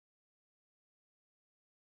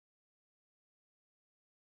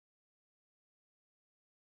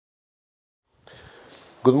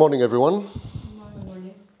Good morning, everyone. Good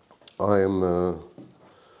morning. I am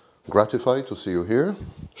gratified to see you here.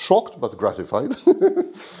 Shocked, but gratified.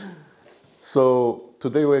 So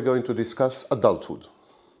today we're going to discuss adulthood.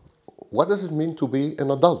 What does it mean to be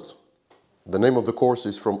an adult? The name of the course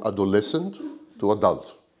is From Adolescent to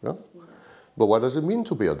Adult. Yeah? But what does it mean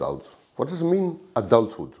to be adult? What does it mean,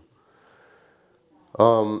 adulthood?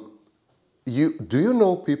 Do you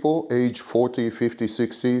know people age 40, 50,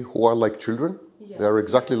 60 who are like children? Yeah. They are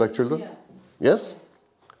exactly like children? Yeah. Yes? Yes.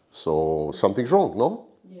 So something's wrong, no?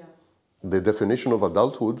 Yeah. The definition of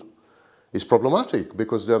adulthood is problematic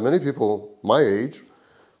because there are many people my age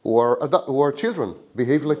who are children,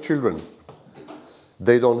 behave like children.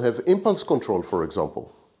 They don't have impulse control, for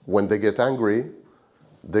example. When they get angry,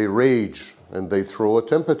 they rage and they throw a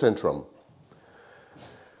temper tantrum.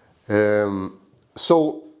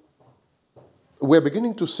 So we're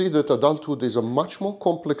beginning to see that adulthood is a much more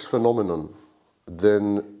complex phenomenon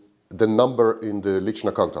than the number in the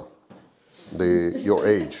liczna karta, your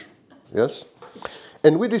age. Yes?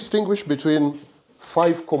 And we distinguish between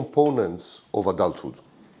 5 components of adulthood.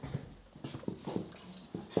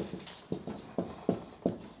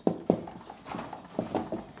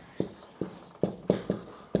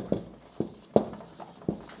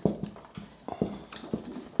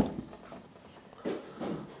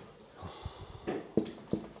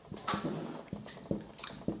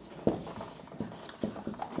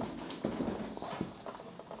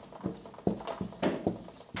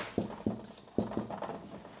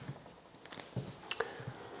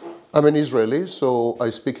 I'm an Israeli, so I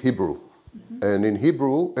speak Hebrew. And in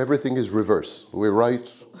Hebrew, everything is reverse. We write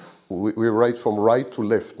from right to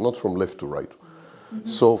left, not from left to right.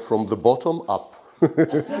 So from the bottom up.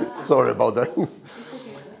 Sorry about that.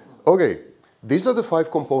 Okay, these are the 5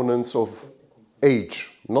 components of age,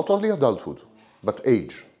 not only adulthood, but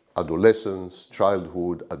age. Adolescence,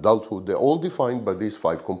 childhood, adulthood, they're all defined by these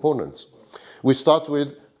 5 components. We start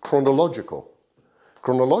with chronological.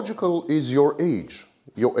 Chronological is your age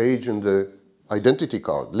in the identity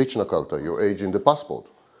card, liczna karta, your age in the passport.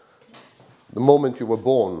 The moment you were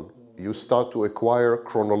born, you start to acquire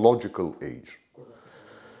chronological age.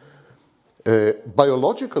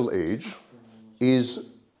 Biological age is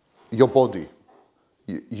your body.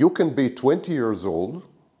 You can be 20 years old,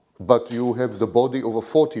 but you have the body of a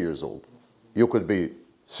 40 years old. You could be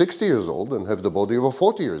 60 years old and have the body of a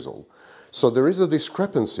 40 years old. So there is a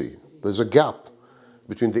discrepancy, there's a gap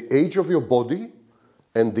between the age of your body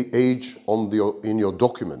and the age in your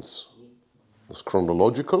documents. It's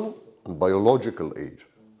chronological and biological age.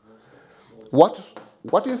 What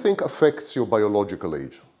do you think affects your biological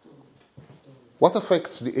age? What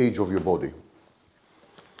affects the age of your body?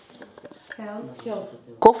 Health.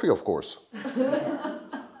 Coffee, of course.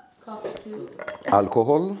 Coffee too.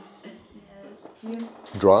 Alcohol, Gym.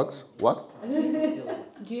 drugs, what?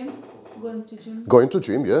 Gym. Going to gym. Going to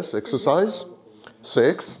gym, yes. Exercise,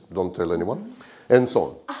 sex, don't tell anyone, and so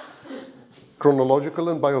on. Chronological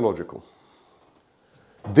and biological.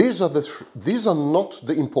 These are not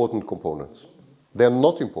the important components. They are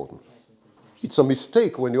not important. It's a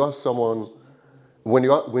mistake when you ask someone, when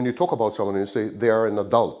you talk about someone and you say they are an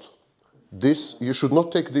adult. You should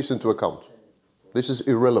not take this into account. This is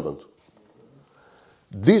irrelevant.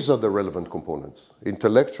 These are the relevant components: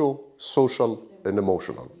 intellectual, social, and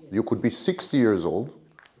emotional. You could be 60 years old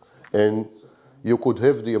and you could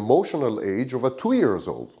have the emotional age of a 2 years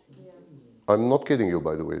old. I'm not kidding you,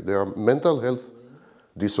 by the way. There are mental health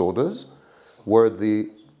disorders where the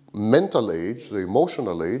mental age, the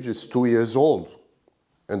emotional age, is 2 years old.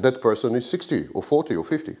 And that person is 60 or 40 or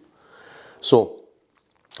 50. So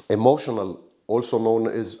emotional, also known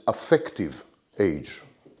as affective age,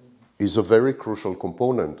 is a very crucial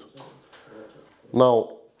component.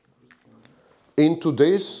 Now, in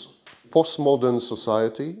today's postmodern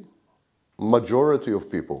society, majority of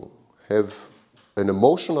people have an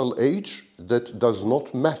emotional age that does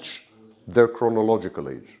not match their chronological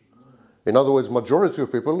age. In other words, majority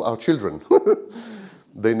of people are children.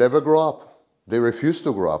 They never grow up. They refuse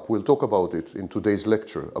to grow up. We'll talk about it in today's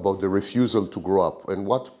lecture, about the refusal to grow up and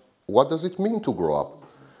what does it mean to grow up?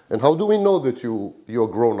 And how do we know that you're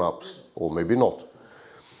grown-ups, or maybe not?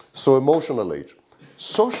 So emotional age.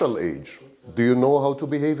 Social age. Do you know how to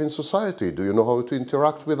behave in society? Do you know how to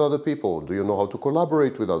interact with other people? Do you know how to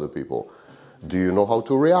collaborate with other people? Do you know how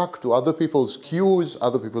to react to other people's cues,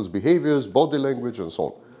 other people's behaviors, body language, and so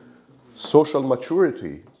on? Social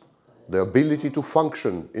maturity, the ability to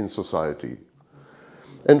function in society.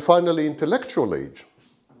 And finally, intellectual age.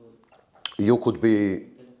 You could be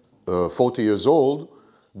 40 years old,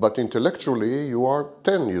 but intellectually you are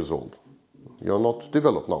 10 years old. You're not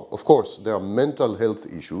developed now. Of course, there are mental health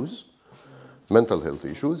issues,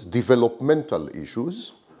 developmental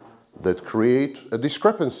issues that create a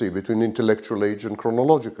discrepancy between intellectual age and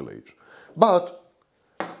chronological age. But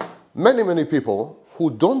many, many people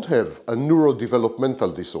who don't have a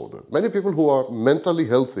neurodevelopmental disorder, many people who are mentally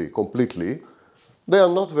healthy completely, they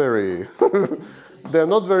are not very, they are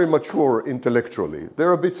not very mature intellectually.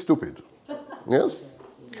 They're a bit stupid. Yes?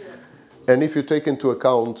 And if you take into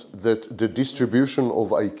account that the distribution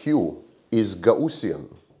of IQ is Gaussian,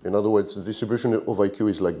 in other words, the distribution of IQ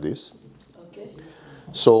is like this. Okay.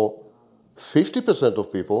 So 50%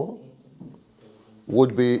 of people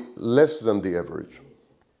would be less than the average.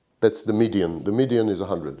 That's the median. The median is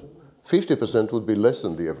 100. 50% would be less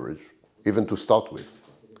than the average, even to start with.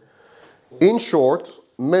 In short,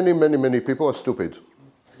 many, many, many people are stupid.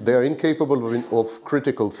 They are incapable of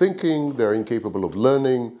critical thinking, they are incapable of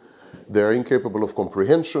learning, they are incapable of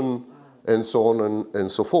comprehension, and so on and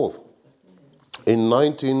so forth. In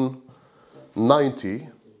 1990,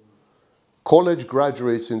 college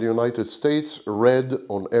graduates in the United States read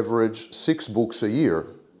on average 6 books a year.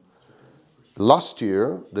 Last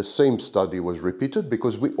year, the same study was repeated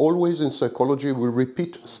because we always in psychology, we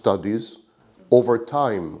repeat studies over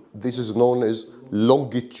time. This is known as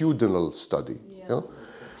longitudinal study. Yeah?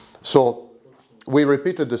 So we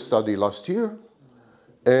repeated the study last year,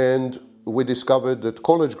 and we discovered that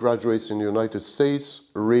college graduates in the United States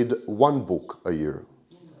read 1 book a year.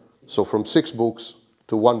 So from 6 books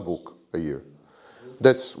to 1 book a year.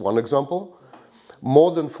 That's one example.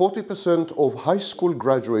 More than 40% of high school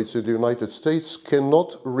graduates in the United States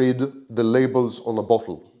cannot read the labels on a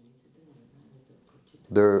bottle.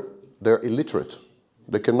 They're illiterate.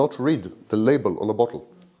 They cannot read the label on a bottle.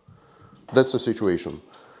 That's the situation.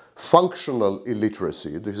 Functional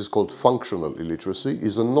illiteracy, this is called functional illiteracy,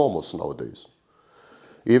 is enormous nowadays.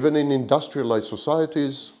 Even in industrialized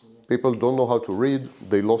societies, people don't know how to read.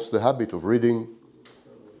 They lost the habit of reading.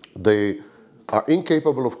 They are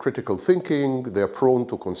incapable of critical thinking. They are prone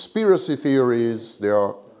to conspiracy theories.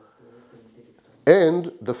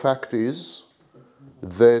 And the fact is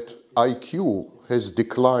that IQ has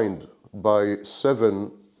declined by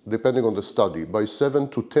 7, depending on the study, by 7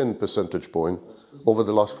 to 10 percentage points over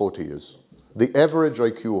the last 40 years. The average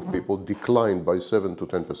IQ of people declined by 7 to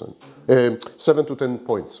 10%, 7 to 10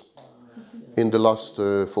 points in the last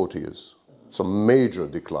 40 years. It's a major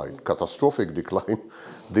decline, catastrophic decline.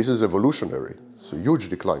 This is evolutionary. It's a huge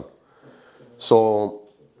decline. So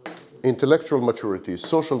intellectual maturity,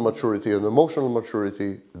 social maturity, and emotional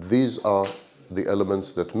maturity, these are the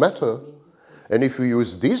elements that matter. And if you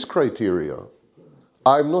use these criteria,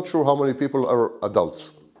 I'm not sure how many people are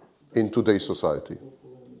adults in today's society.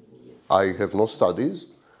 I have no studies,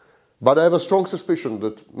 but I have a strong suspicion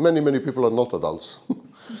that many, many people are not adults.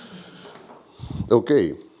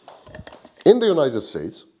 Okay. In the United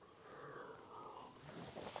States,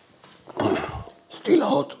 still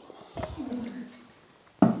hot.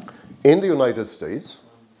 In the United States,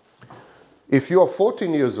 if you are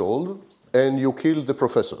 14 years old and you kill the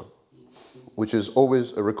professor, which is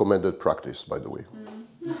always a recommended practice, by the way.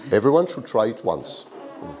 Everyone should try it once.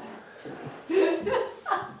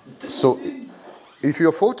 So if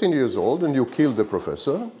you're 14 years old and you kill the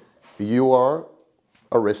professor, you are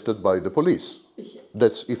arrested by the police.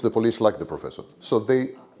 That's if the police like the professor. So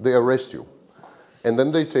they arrest you. And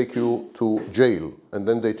then they take you to jail. And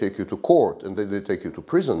then they take you to court. And then they take you to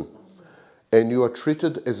prison. And you are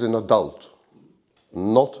treated as an adult,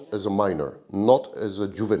 not as a minor, not as a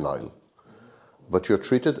juvenile. But you're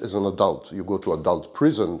treated as an adult. You go to adult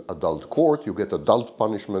prison, adult court, you get adult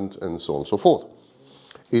punishment, and so on and so forth.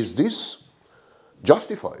 Is this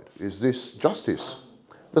justified? Is this justice?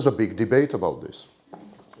 There's a big debate about this.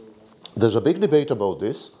 There's a big debate about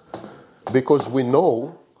this because we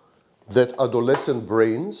know that adolescent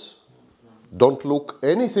brains don't look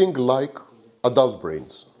anything like adult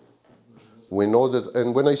brains. We know that,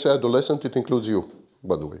 and when I say adolescent, it includes you,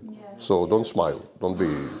 by the way. Yeah. So don't smile, don't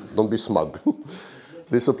be smug.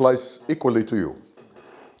 This applies equally to you.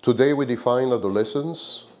 Today we define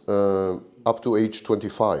adolescence up to age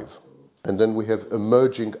 25. And then we have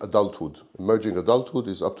emerging adulthood. Emerging adulthood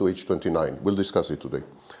is up to age 29. We'll discuss it today.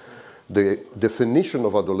 The definition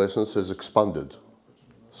of adolescence has expanded.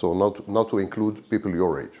 So now to include people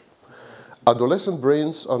your age. Adolescent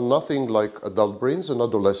brains are nothing like adult brains, and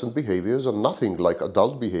adolescent behaviors are nothing like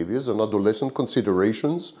adult behaviors, and adolescent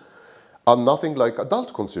considerations are nothing like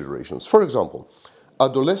adult considerations. For example,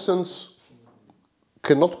 adolescents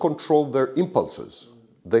cannot control their impulses.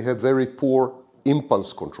 They have very poor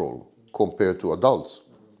impulse control compared to adults.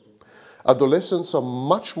 Adolescents are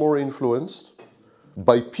much more influenced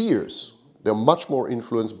by peers, They're much more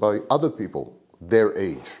influenced by other people, their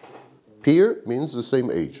age. Peer means the same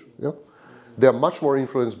age. Yeah? They're much more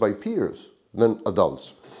influenced by peers than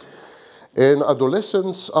adults. And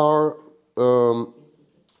adolescents are,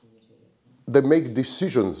 they make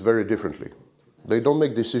decisions very differently. They don't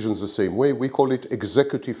make decisions the same way. We call it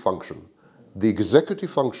executive function. The executive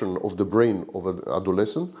function of the brain of an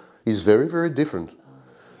adolescent is very, very different.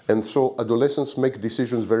 And so adolescents make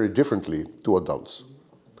decisions very differently to adults.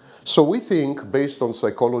 So we think, based on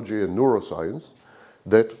psychology and neuroscience,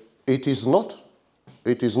 that it is not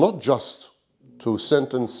just to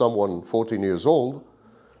sentence someone 14 years old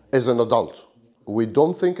as an adult. We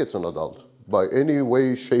don't think it's an adult by any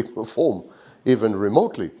way, shape, or form, even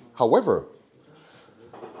remotely. However,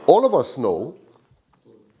 all of us know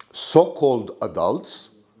so-called adults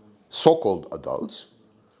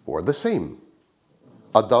who are the same.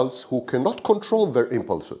 Adults who cannot control their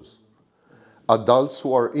impulses. Adults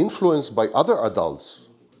who are influenced by other adults,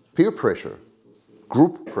 peer pressure,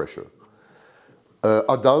 group pressure.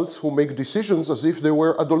 Adults who make decisions as if they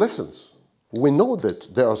were adolescents. We know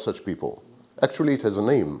that there are such people. Actually, it has a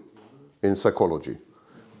name in psychology.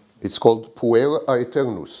 It's called puer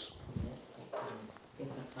aeternus.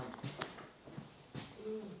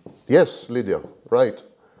 Yes, Lydia, right.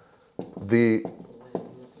 The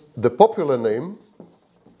popular name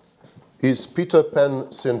is Peter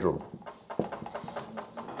Pan syndrome.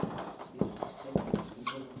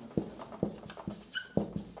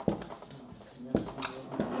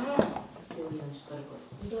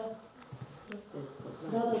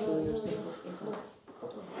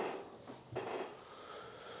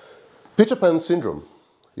 Peter Pan syndrome.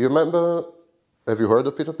 You remember, have you heard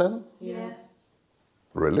of Peter Pan? Yes.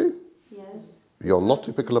 Really? Yes. You're not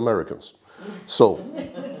typical Americans. So,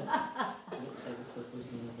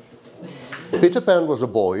 Peter Pan was a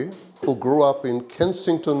boy who grew up in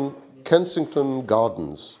Kensington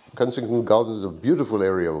Gardens. Kensington Gardens is a beautiful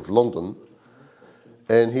area of London,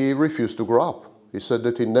 and he refused to grow up. He said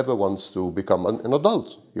that he never wants to become an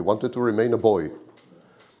adult. He wanted to remain a boy.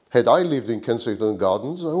 Had I lived in Kensington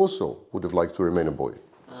Gardens, I also would have liked to remain a boy.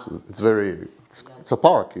 So it's a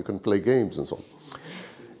park, you can play games and so on.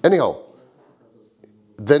 Anyhow,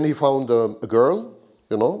 then he found a girl,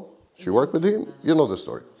 you know, she worked with him, you know the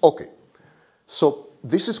story. Okay, so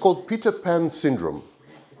this is called Peter Pan syndrome.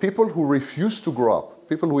 People who refuse to grow up,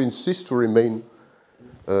 people who insist to remain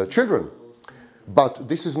children. But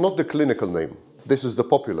this is not the clinical name, this is the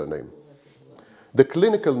popular name. The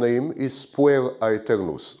clinical name is puer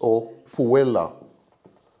aeternus, or puella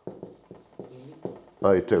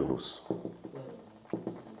aeternus.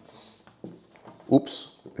 Oops,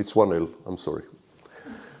 it's one L, I'm sorry.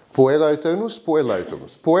 Puella aeternus, puella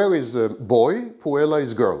aeternus. Puer is boy, puella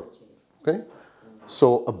is girl. Okay?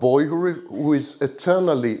 So a boy who is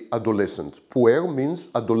eternally adolescent. Puer means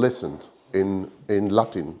adolescent in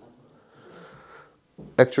Latin.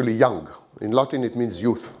 Actually young. In Latin it means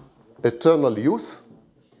youth. Eternal youth,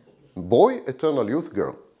 boy, eternal youth,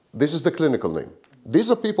 girl. This is the clinical name. These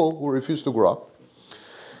are people who refuse to grow up.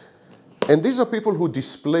 And these are people who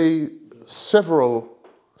display several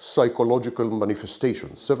psychological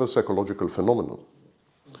manifestations, several psychological phenomena.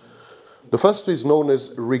 The first is known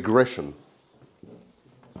as regression.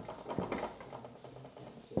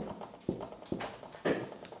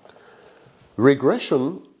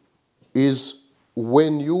 Regression is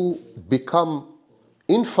when you become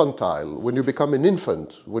infantile, when you become an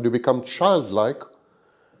infant, when you become childlike,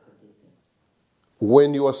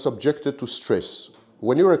 when you are subjected to stress.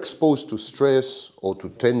 When you're exposed to stress or to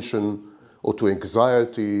tension or to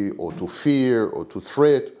anxiety or to fear or to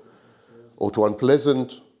threat or to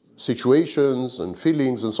unpleasant situations and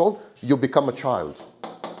feelings and so on, you become a child.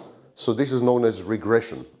 So this is known as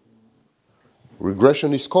regression.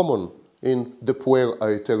 Regression is common in the puer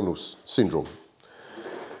aeternus syndrome.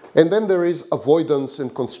 And then there is avoidance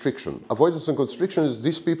and constriction. Avoidance and constriction is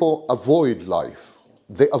these people avoid life.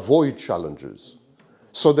 They avoid challenges.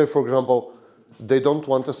 So they, for example, they don't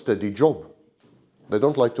want a steady job. They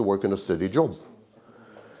don't like to work in a steady job.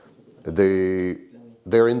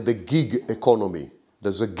 They're in the gig economy.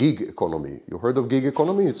 There's a gig economy. You heard of gig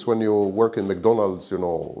economy? It's when you work in McDonald's, you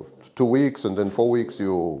know, 2 weeks and then 4 weeks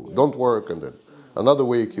you don't work and then another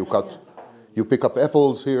week you pick up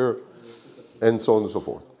apples here and so on and so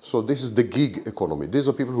forth. So this is the gig economy. These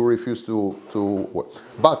are people who refuse to work.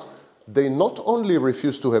 But they not only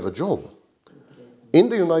refuse to have a job. In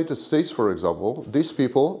the United States, for example, these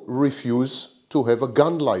people refuse to have a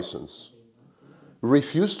gun license,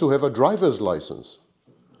 refuse to have a driver's license,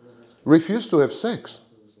 refuse to have sex,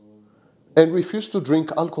 and refuse to drink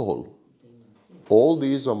alcohol. All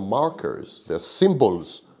these are markers, they're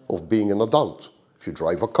symbols of being an adult. If you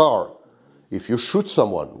drive a car, if you shoot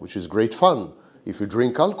someone, which is great fun, if you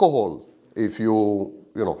drink alcohol, if you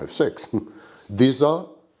have sex. These are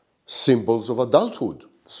symbols of adulthood.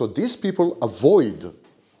 So these people avoid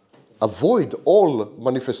all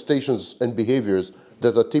manifestations and behaviors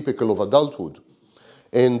that are typical of adulthood.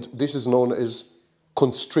 And this is known as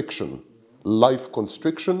constriction, life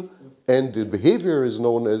constriction, and the behavior is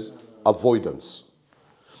known as avoidance.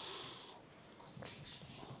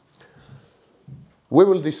 We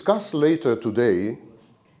will discuss later today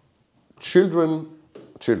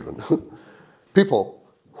people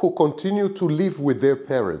who continue to live with their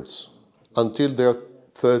parents until they're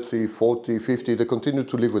 30, 40, 50, they continue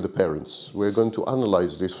to live with the parents. We're going to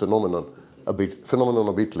analyze this phenomenon a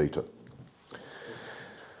bit later.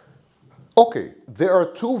 Okay, there are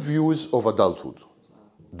two views of adulthood.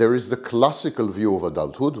 There is the classical view of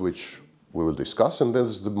adulthood, which we will discuss, and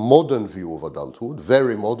there's the modern view of adulthood,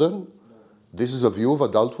 very modern. This is a view of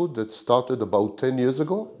adulthood that started about 10 years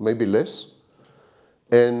ago, maybe less,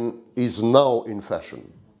 and is now in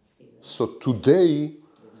fashion. So today,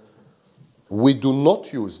 we do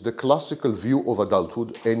not use the classical view of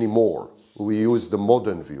adulthood anymore. We use the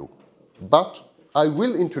modern view. But I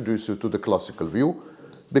will introduce you to the classical view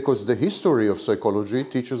because the history of psychology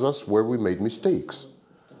teaches us where we made mistakes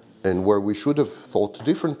and where we should have thought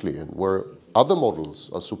differently and where other models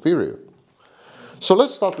are superior. So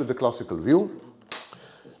let's start with the classical view.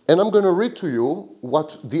 And I'm going to read to you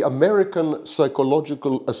what the American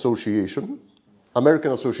Psychological Association,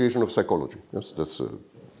 American Association of Psychology, yes, that's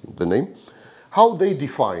the name, how they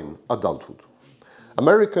define adulthood.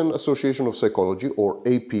 American Association of Psychology, or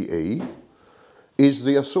APA, is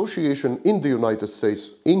the association in the United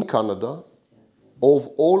States, in Canada, of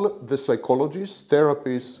all the psychologists,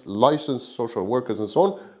 therapists, licensed social workers, and so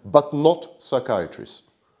on, but not psychiatrists.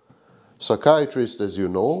 Psychiatrists, as you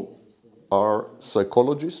know, are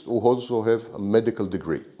psychologists who also have a medical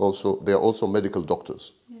degree. They are also medical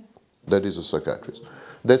doctors. Yeah. That is a psychiatrist.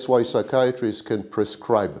 That's why psychiatrists can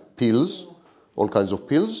prescribe pills, all kinds of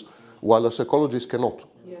pills, while a psychologist cannot.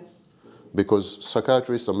 Yes. Because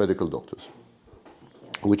psychiatrists are medical doctors,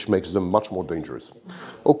 which makes them much more dangerous.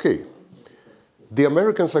 Okay. The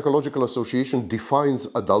American Psychological Association defines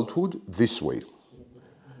adulthood this way: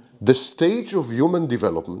 the stage of human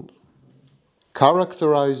development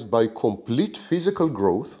characterized by complete physical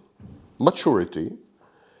growth, maturity,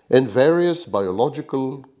 and various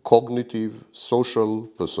biological, cognitive, social,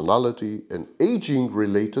 personality, and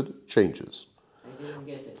aging-related changes. I didn't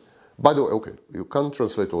get it. By the way, okay, you can't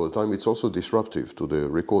translate all the time. It's also disruptive to the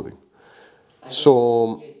recording.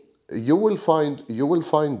 So you will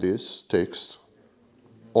find this text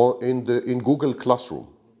in Google Classroom.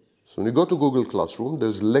 So when you go to Google Classroom,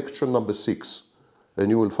 there's lecture number 6. And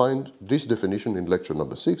you will find this definition in lecture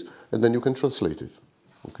number 6, and then you can translate it.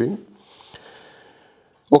 Okay?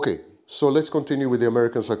 Okay, so let's continue with the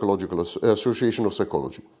American Psychological Association of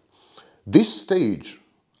Psychology. This stage,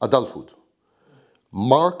 adulthood,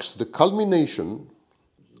 marks the culmination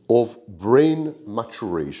of brain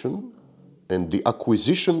maturation and the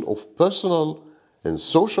acquisition of personal and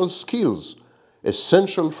social skills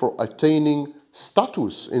essential for attaining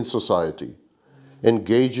status in society,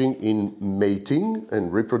 engaging in mating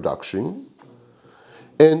and reproduction,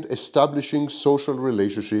 and establishing social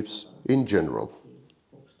relationships in general.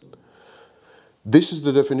 This is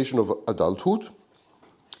the definition of adulthood.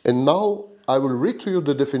 And now I will read to you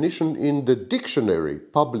the definition in the dictionary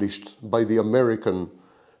published by the American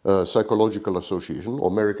Psychological Association, or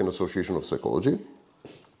American Association of Psychology.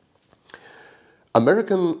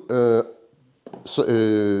 American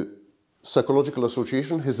Psychological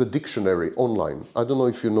Association has a dictionary online. I don't know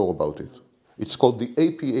if you know about it. It's called the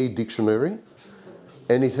APA Dictionary,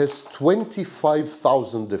 and it has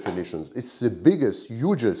 25,000 definitions. It's the biggest,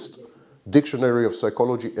 hugest dictionary of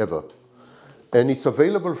psychology ever. And it's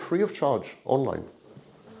available free of charge online.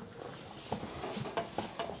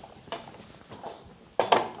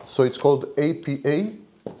 So it's called APA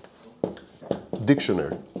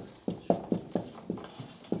Dictionary.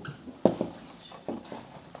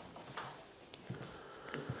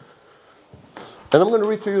 And I'm going to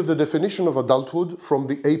read to you the definition of adulthood from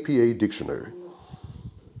the APA Dictionary.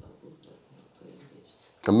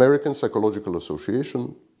 American Psychological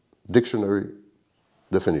Association Dictionary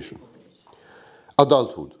definition.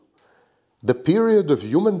 Adulthood: the period of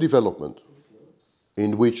human development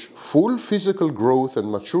in which full physical growth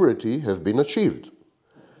and maturity have been achieved,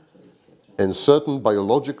 and certain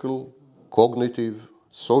biological, cognitive,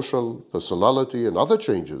 social, personality, and other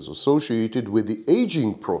changes associated with the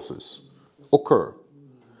aging process occur,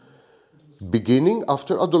 beginning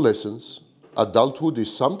after adolescence adulthood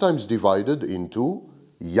is sometimes divided into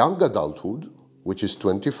young adulthood, which is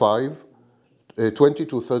 20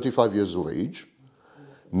 to 35 years of age,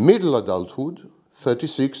 middle adulthood,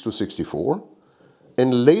 36 to 64,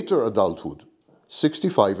 and later adulthood,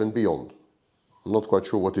 65 and beyond. I'm not quite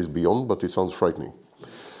sure what is beyond, but it sounds frightening.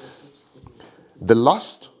 The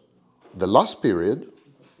last period,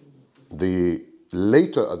 the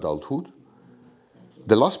later adulthood,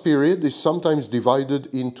 the last period is sometimes divided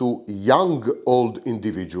into young old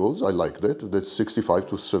individuals, I like that, that's 65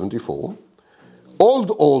 to 74,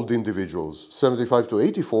 old individuals, 75 to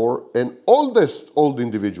 84, and oldest old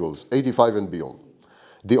individuals, 85 and beyond.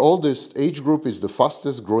 The oldest age group is the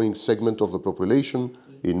fastest growing segment of the population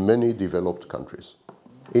in many developed countries.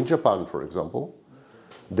 In Japan, for example,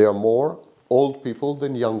 there are more old people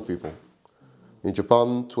than young people. In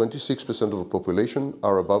Japan, 26% of the population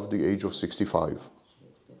are above the age of 65.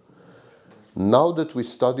 Now that we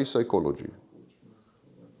study psychology,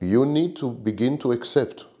 you need to begin to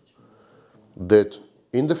accept that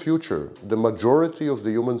in the future, the majority of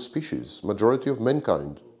the human species, majority of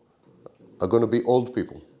mankind, are going to be old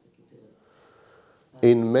people.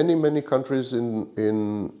 In many, many countries,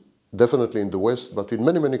 definitely in the West, but in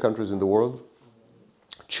many, many countries in the world,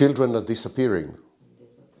 children are disappearing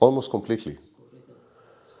almost completely.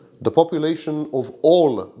 The population of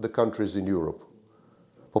all the countries in Europe,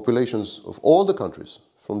 populations of all the countries,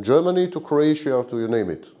 from Germany to Croatia to you name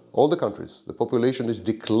it, all the countries, the population is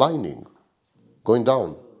declining, going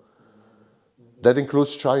down. That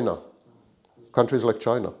includes China, countries like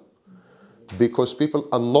China, because people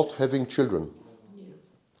are not having children.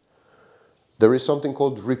 There is something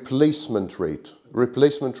called replacement rate.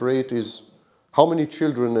 Replacement rate is how many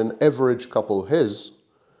children an average couple has,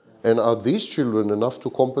 and are these children enough to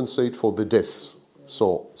compensate for the deaths?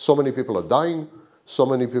 So many people are dying, so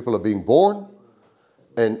many people are being born,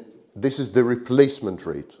 and this is the replacement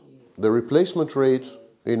rate. The replacement rate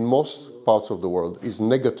in most parts of the world is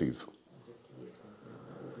negative.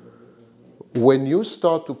 When you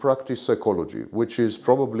start to practice psychology, which is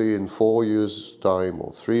probably in 4 years' time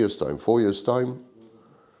or 3 years' time, 4 years' time,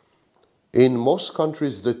 in most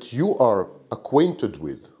countries that you are acquainted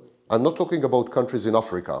with, I'm not talking about countries in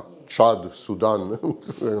Africa, Chad, Sudan,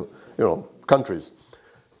 countries.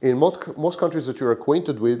 In most countries that you're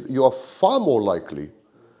acquainted with, you are far more likely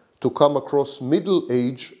to come across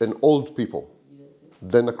middle-aged and old people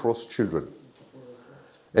than across children.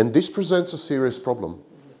 And this presents a serious problem,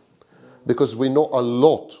 because we know a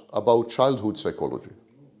lot about childhood psychology.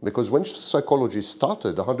 Because when psychology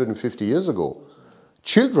started 150 years ago,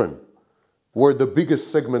 children were the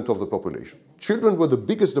biggest segment of the population. Children were the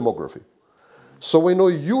biggest demography. So we know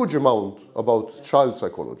a huge amount about child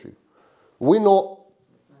psychology. We know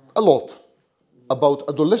a lot about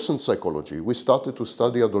adolescent psychology. We started to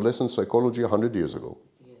study adolescent psychology 100 years ago.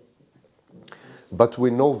 But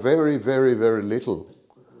we know very, very, very little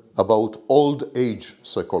about old age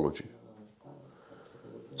psychology.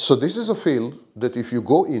 So this is a field that if you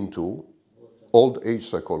go into old age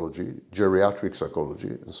psychology, geriatric psychology,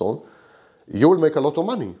 and so on, you will make a lot of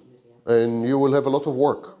money and you will have a lot of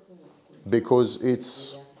work because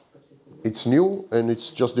it's new and it's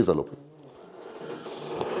just developing.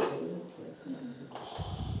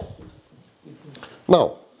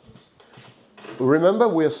 Now, remember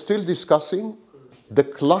we are still discussing the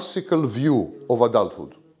classical view of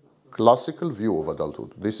adulthood. Classical view of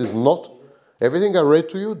adulthood. This is not, everything I read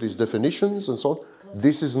to you, these definitions and so on,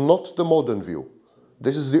 this is not the modern view.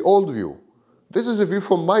 This is the old view. This is a view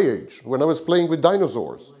from my age, when I was playing with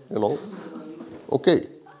dinosaurs, Okay.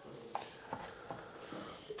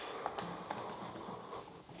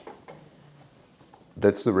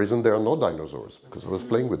 That's the reason there are no dinosaurs, because I was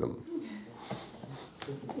playing with them.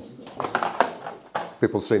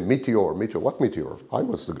 People say meteor, meteor. What meteor? I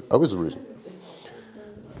was the reason.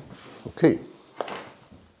 Okay.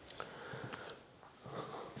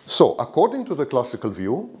 So, according to the classical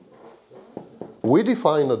view, we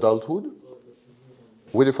define adulthood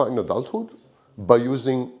by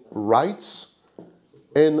using rites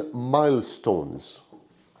and milestones.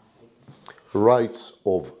 Rites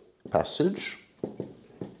of passage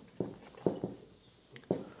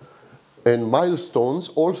and milestones,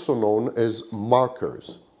 also known as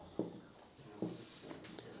markers.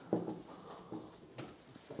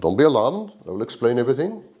 Don't be alarmed, I will explain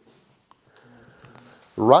everything.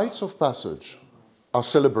 Rites of passage are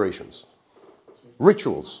celebrations,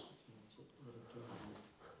 rituals,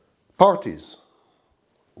 parties,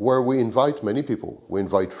 where we invite many people. We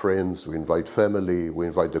invite friends, we invite family, we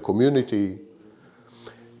invite the community,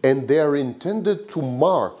 and they are intended to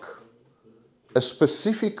mark a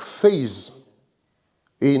specific phase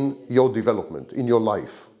in your development, in your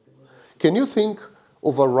life. Can you think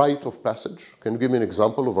of a rite of passage? Can you give me an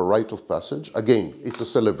example of a rite of passage? Again, it's a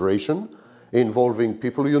celebration involving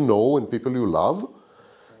people you know and people you love,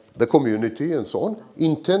 the community and so on,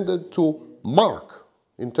 intended to mark,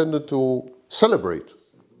 intended to celebrate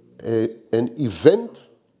an event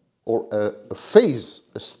or a phase,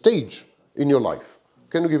 a stage in your life.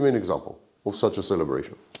 Can you give me an example of such a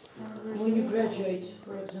celebration? When you graduate,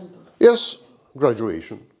 for example. Yes,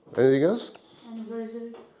 graduation. Anything else?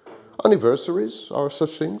 Anniversary. Anniversaries are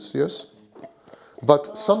such things, yes.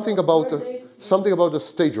 But something about the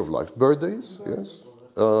stage of life. Birthdays, yes.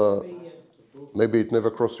 Maybe it never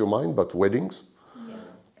crossed your mind, but weddings.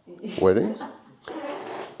 Yeah. Weddings.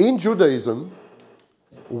 In Judaism,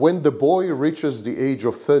 when the boy reaches the age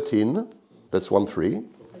of 13, that's 1-3.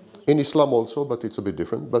 In Islam also, but it's a bit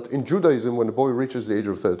different. But in Judaism, when the boy reaches the age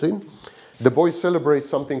of 13, the boy celebrates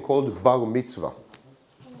something called bar mitzvah.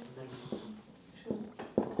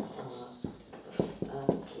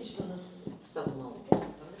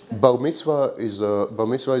 Bar mitzvah is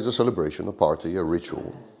a celebration, a party, a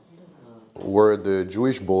ritual, where the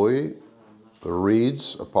Jewish boy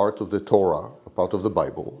reads a part of the Torah, a part of the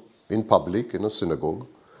Bible, in public, in a synagogue.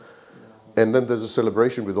 And then there's a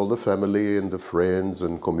celebration with all the family and the friends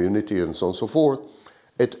and community and so on and so forth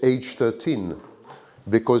at age 13.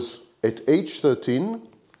 Because at age 13,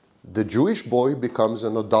 the Jewish boy becomes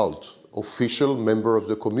an adult, official member of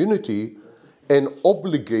the community, and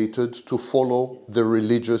obligated to follow the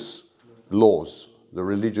religious laws, the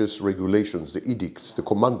religious regulations, the edicts, the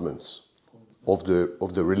commandments of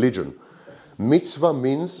the religion. Mitzvah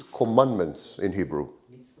means commandments in Hebrew.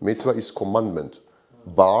 Mitzvah is commandment.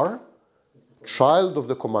 Bar, child of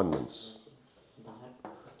the commandments.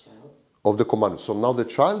 Of the commandments. So now the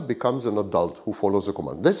child becomes an adult who follows the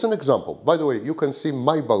command. That's an example. By the way, you can see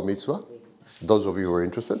my bar mitzvah, those of you who are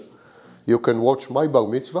interested. You can watch my bar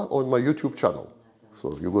mitzvah on my YouTube channel.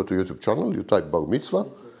 So you go to YouTube channel, you type bar mitzvah,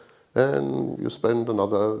 and you spend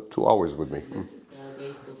another 2 hours with me.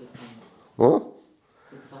 Huh?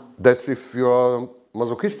 That's if you are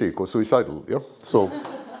masochistic or suicidal, yeah?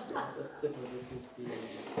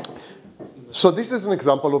 So this is an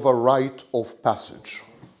example of a rite of passage.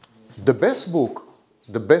 The best book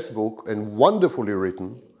and wonderfully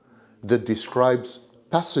written that describes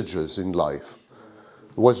passages in life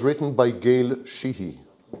was written by Gail Sheehy.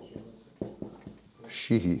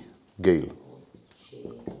 Gail.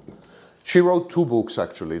 She wrote 2 books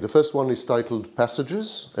actually. The first one is titled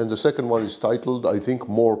Passages, and the second one is titled, I think,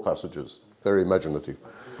 More Passages. Very imaginative.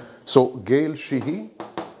 So Gail Sheehy,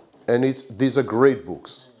 and these are great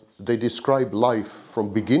books. They describe life from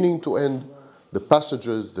beginning to end, the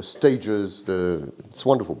passages, the stages, it's a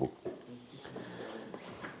wonderful book.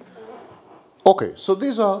 Okay, so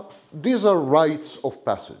these are rites of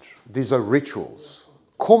passage. These are rituals,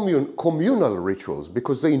 communal rituals,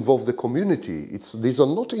 because they involve the community. These are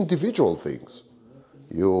not individual things.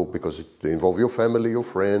 Because they involve your family, your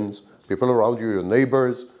friends, people around you, your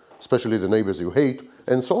neighbors, especially the neighbors you hate,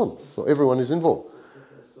 and so on. So everyone is involved.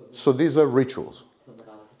 So these are rituals.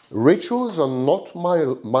 Rituals are not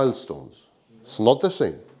milestones. It's not the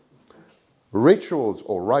same. Rituals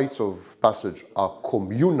or rites of passage are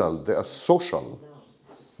communal, they are social.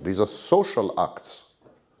 These are social acts.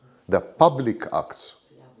 They're public acts.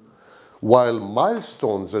 While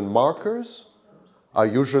milestones and markers are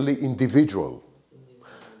usually individual.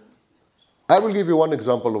 I will give you one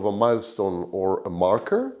example of a milestone or a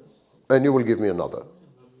marker, and you will give me another,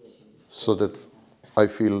 so that I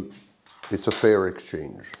feel it's a fair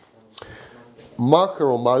exchange. Marker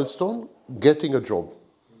or milestone, getting a job.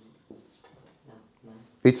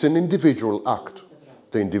 It's an individual act.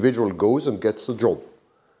 The individual goes and gets a job.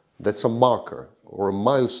 That's a marker or a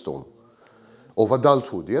milestone of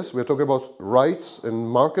adulthood. Yes, we're talking about rights and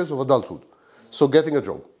markers of adulthood. So getting a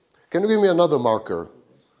job. Can you give me another marker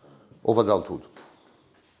of adulthood?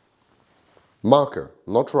 Marker,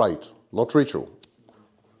 not right, not ritual.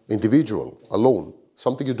 Individual, alone.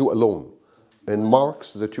 Something you do alone. And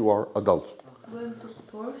marks that you are adult. Going to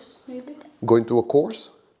a course, maybe? Going to a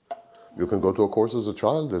course? You can go to a course as a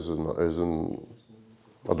child, as an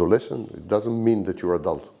adolescent. It doesn't mean that you're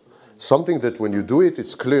adult. Something that when you do it,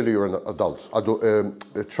 it's clearly you're an adult.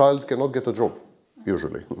 A child cannot get a job,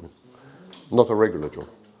 usually. Not a regular job.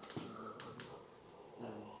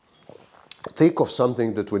 Think of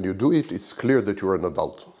something that when you do it, it's clear that you're an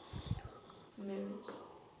adult.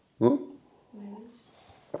 Marriage.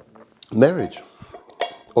 Marriage.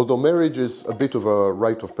 Although marriage is a bit of a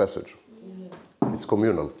rite of passage. Yeah. It's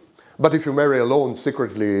communal. But if you marry alone,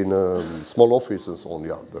 secretly in a small office and so on,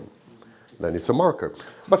 yeah, then it's a marker.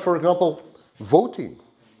 But for example, voting.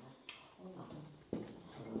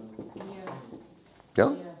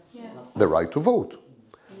 Yeah? Yeah. The right to vote.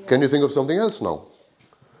 Can you think of something else now?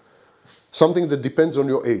 Something that depends on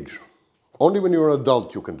your age. Only when you're an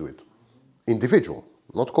adult you can do it. Individual,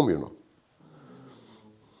 not communal.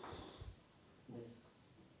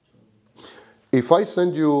 If I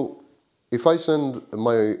send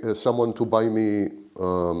someone to buy me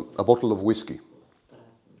a bottle of whiskey,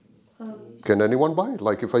 can anyone buy it?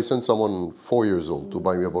 Like if I send someone 4 years old to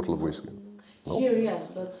buy me a bottle of whiskey? No? Here, yes,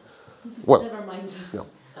 but Well, never mind. yeah.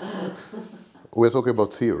 We're talking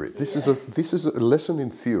about theory. This is a lesson in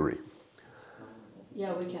theory.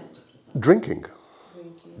 Yeah, we can't. Drinking.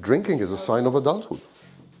 Drinking is a sign of adulthood.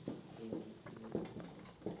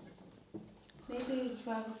 Maybe you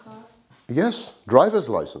drive a car. Yes, driver's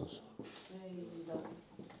license.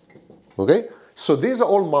 Okay? So these are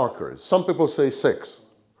all markers. Some people say sex.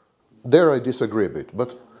 There I disagree a bit.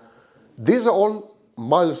 But these are all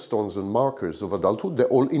milestones and markers of adulthood. They're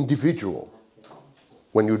all individual.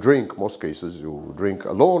 When you drink, most cases, you drink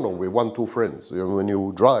alone or with 1, 2 friends. When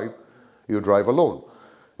you drive alone.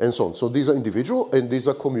 And so on. So these are individual and these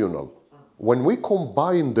are communal. When we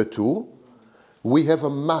combine the two, we have a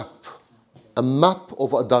map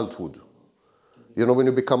of adulthood. You know, when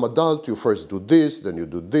you become adult, you first do this, then you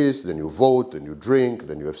do this, then you vote, then you drink,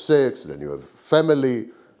 then you have sex, then you have family.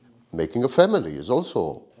 Making a family is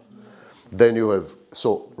also. Then you have,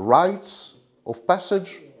 so rites of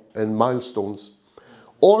passage and milestones.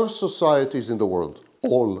 All societies in the world,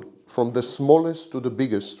 all, from the smallest to the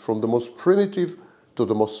biggest, from the most primitive to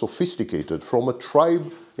the most sophisticated, from a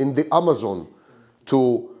tribe in the Amazon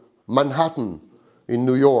to Manhattan in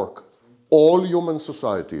New York, all human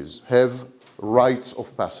societies have rites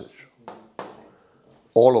of passage.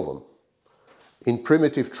 All of them. In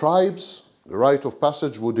primitive tribes, the rite of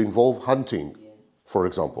passage would involve hunting, for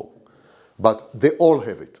example. But they all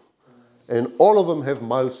have it. And all of them have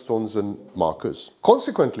milestones and markers.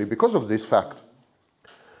 Consequently, because of this fact,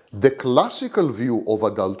 the classical view of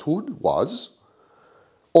adulthood was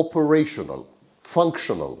operational,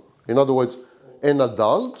 functional. In other words, an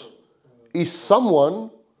adult is someone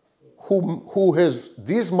who has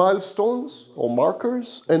these milestones or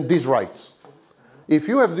markers and these rights. If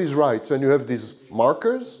you have these rights and you have these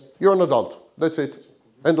markers, you're an adult. That's it.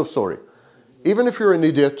 End of story. Even if you're an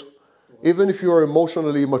idiot, even if you are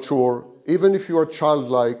emotionally immature, even if you are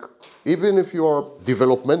childlike, even if you are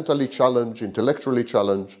developmentally challenged, intellectually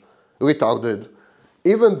challenged, retarded,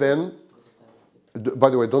 even then, by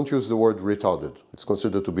the way, don't use the word retarded. It's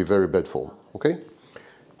considered to be very bad form, okay?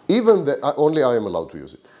 Even then, only I am allowed to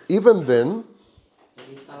use it. Even then,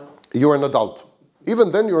 you're an adult.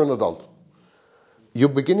 Even then, you're an adult. You're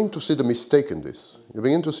beginning to see the mistake in this. You're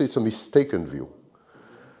beginning to see it's a mistaken view.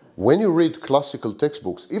 When you read classical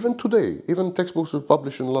textbooks, even today, even textbooks we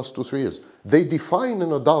published in the last 2-3 years, they define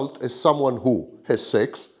an adult as someone who has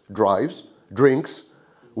sex, drives, drinks,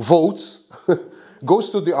 votes, goes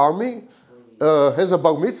to the army, has a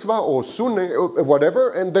bar mitzvah or sunnah or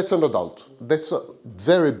whatever, and that's an adult. That's a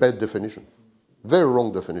very bad definition. Very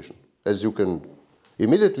wrong definition, as you can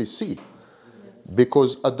immediately see.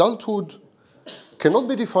 Because adulthood cannot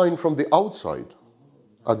be defined from the outside.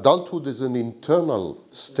 Adulthood is an internal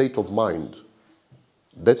state of mind.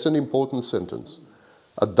 That's an important sentence.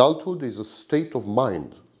 Adulthood is a state of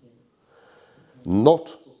mind,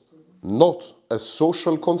 not a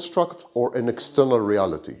social construct or an external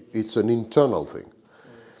reality. It's an internal thing.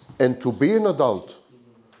 And to be an adult,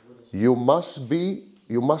 you must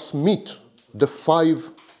meet the 5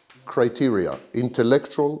 criteria: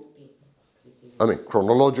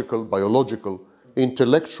 chronological, biological,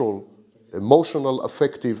 intellectual, emotional,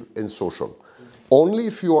 affective, and social. Only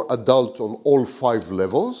if you are adult on all 5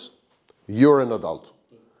 levels, you're an adult.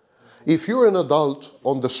 If you're an adult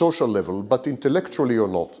on the social level, but intellectually you're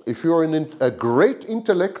not, if you're a great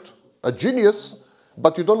intellect, a genius,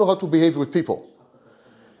 but you don't know how to behave with people,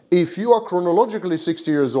 if you are chronologically 60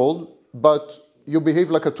 years old, but you behave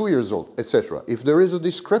like a 2-year-old, etc. If there is a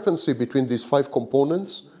discrepancy between these 5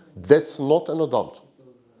 components, that's not an adult.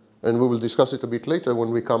 And we will discuss it a bit later when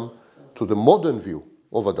we come to the modern view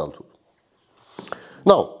of adulthood.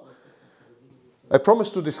 Now, I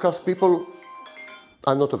promised to discuss people.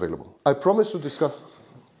 I'm not available. I promise to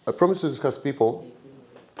discuss people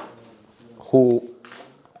who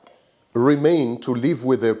remain to live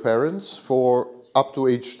with their parents for up to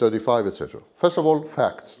age 35, etc. First of all,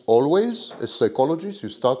 facts. Always, as psychologists,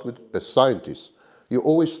 as scientists, you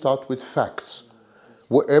always start with facts.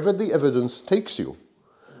 Wherever the evidence takes you.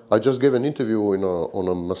 I just gave an interview on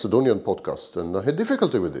a Macedonian podcast, and I had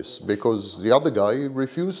difficulty with this because the other guy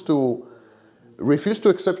refused to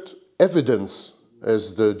accept evidence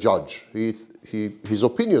as the judge. his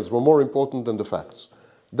opinions were more important than the facts.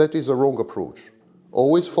 That is a wrong approach.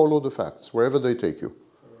 Always follow the facts, wherever they take you.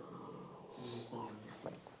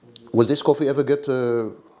 Will this coffee ever get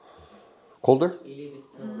colder?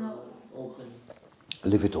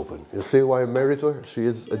 Leave it open. You see why I married her? She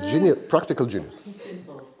is a genius, practical genius.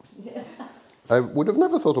 I would have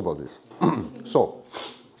never thought about this. So,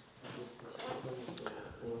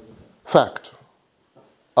 fact.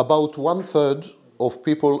 About 1/3 of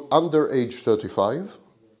people under age 35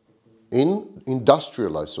 in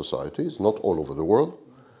industrialized societies, not all over the world,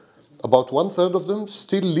 about 1/3 of them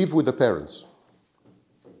still live with the parents.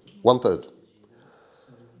 1/3.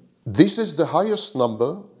 This is the highest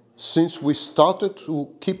number since we started to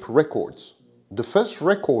keep records. The first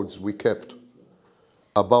records we kept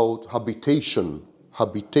about habitation,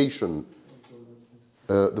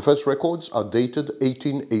 the first records are dated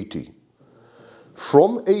 1880.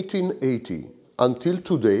 From 1880 until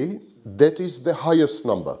today, that is the highest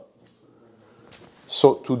number.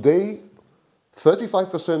 So today,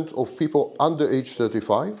 35% of people under age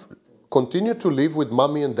 35 continue to live with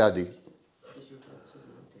mommy and daddy.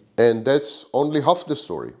 And that's only half the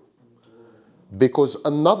story. Because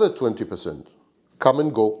another 20% come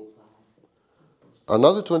and go.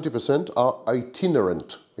 Another 20% are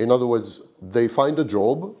itinerant. In other words, they find a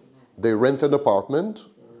job, they rent an apartment,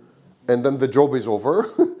 and then the job is over.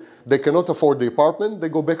 They cannot afford the apartment, they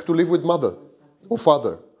go back to live with mother or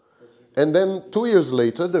father. And then 2 years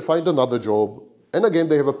later, they find another job, and again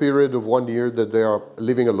they have a period of 1 year that they are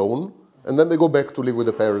living alone, and then they go back to live with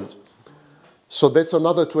the parents. So that's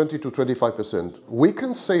another 20 to 25%. We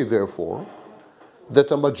can say, therefore,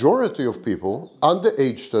 that a majority of people under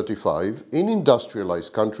age 35 in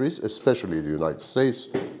industrialized countries, especially the United States,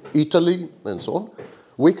 Italy, and so on,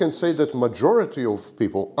 we can say that majority of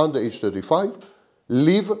people under age 35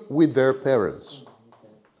 live with their parents,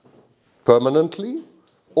 permanently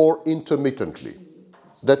or intermittently.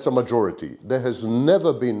 That's a majority. There has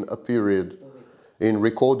never been a period in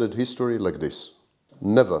recorded history like this.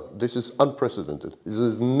 Never. This is unprecedented. This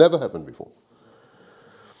has never happened before.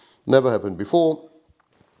 Never happened before.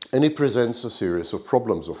 And it presents a series of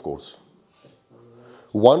problems, of course.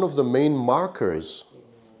 One of the main markers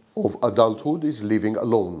of adulthood is living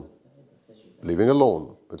alone. Living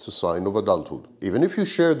alone, it's a sign of adulthood. Even if you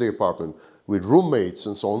share the apartment with roommates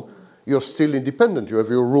and so on, you're still independent, you have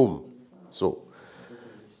your room. So,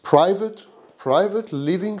 private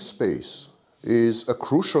living space is a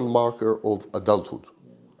crucial marker of adulthood.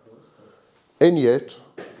 And yet,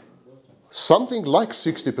 something like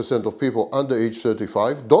 60% of people under age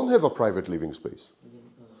 35 don't have a private living space.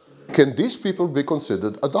 Can these people be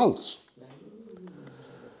considered adults?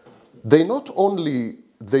 They not only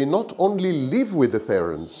live with the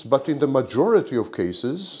parents, but in the majority of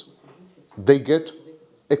cases, they get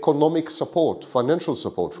economic support, financial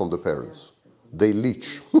support from the parents. They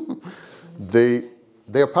leech. They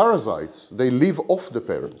are parasites. They live off the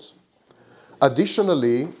parents.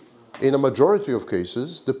 Additionally, in a majority of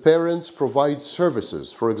cases, the parents provide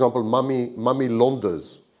services. For example, mommy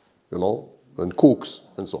launders, you know, and cooks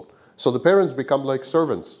and so on. So the parents become like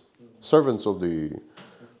servants of the.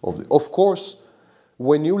 Of course,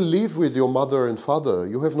 when you live with your mother and father,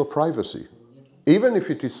 you have no privacy. Even if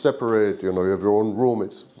it is separate, you know, you have your own room,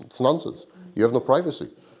 it's nonsense. You have no privacy.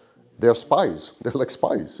 They're spies. They're like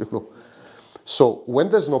spies, you know. So when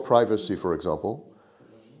there's no privacy, for example,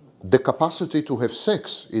 the capacity to have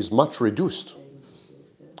sex is much reduced.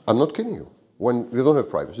 I'm not kidding you. When you don't have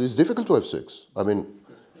privacy, it's difficult to have sex. I mean,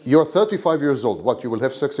 you're 35 years old. What, you will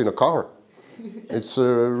have sex in a car? It's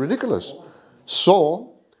ridiculous.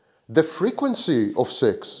 So the frequency of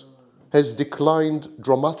sex has declined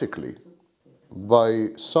dramatically by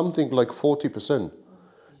something like 40%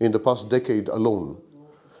 in the past decade alone.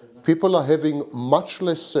 People are having much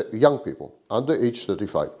less, young people under age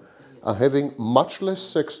 35, are having much less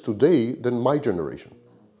sex today than my generation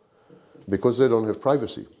because they don't have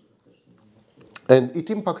privacy. And it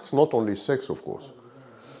impacts not only sex, of course.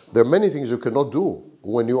 There are many things you cannot do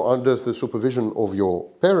when you're under the supervision of your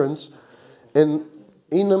parents, and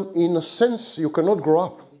in a sense, you cannot grow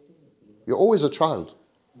up. You're always a child.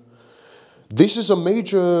 This is a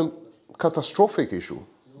major catastrophic issue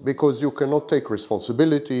because you cannot take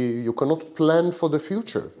responsibility, you cannot plan for the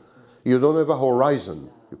future. You don't have a horizon.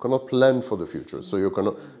 You cannot plan for the future. So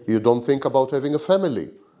you don't think about having a family.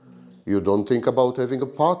 You don't think about having a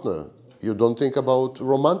partner. You don't think about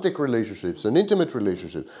romantic relationships and intimate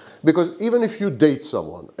relationships. Because even if you date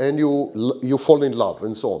someone and you fall in love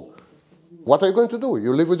and so on, what are you going to do?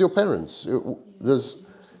 You live with your parents.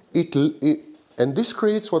 And this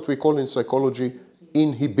creates what we call in psychology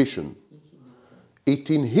inhibition. it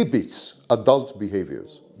inhibits adult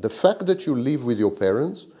behaviors. The fact that you live with your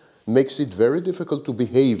parents makes it very difficult to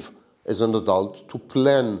behave as an adult, to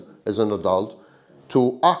plan as an adult,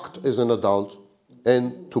 to act as an adult,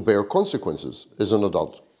 and to bear consequences as an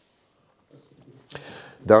adult.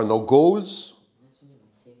 There are no goals,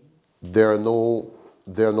 there are no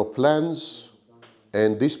plans,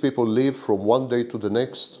 and these people live from one day to the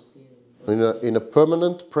next in a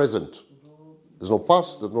permanent present. There's no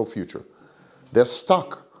past, there's no future. They're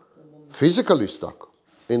stuck, physically stuck,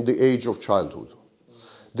 in the age of childhood.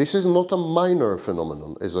 This is not a minor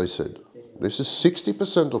phenomenon, as I said. This is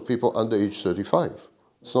 60% of people under age 35.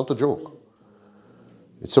 It's not a joke.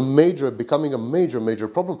 It's becoming a major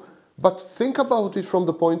problem. But think about it from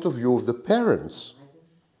the point of view of the parents.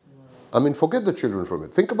 I mean, forget the children from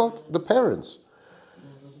it. Think about the parents.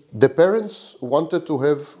 The parents wanted to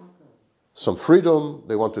have some freedom,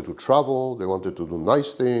 they wanted to travel, they wanted to do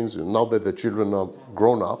nice things. And now that the children are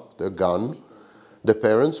grown up, they're gone, the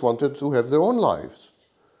parents wanted to have their own lives.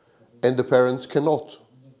 And the parents cannot.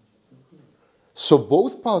 So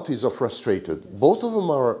both parties are frustrated. Both of them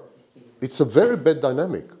are, it's a very bad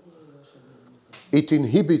dynamic. It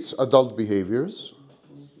inhibits adult behaviors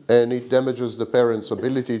and it damages the parents'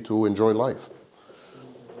 ability to enjoy life.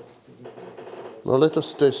 Now let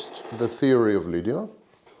us test the theory of Lydia.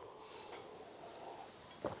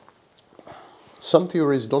 Some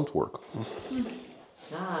theories don't work.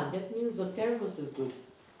 That means the thermos is good.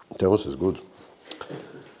 Thermos is good.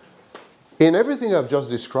 In everything I've just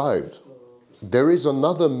described, there is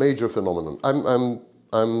another major phenomenon. I'm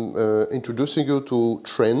introducing you to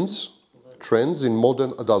trends in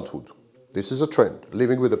modern adulthood. This is a trend.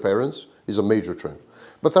 Living with the parents is a major trend.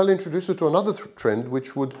 But I'll introduce you to another trend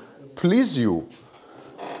which would please you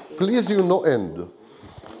no end.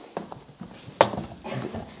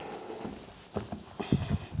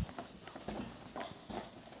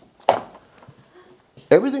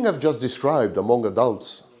 Everything I've just described among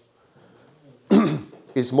adults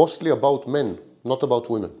is mostly about men, not about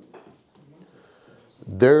women.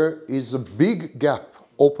 There is a big gap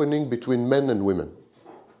opening between men and women.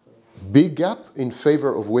 Big gap in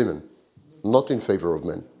favor of women, not in favor of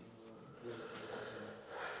men.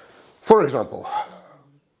 For example,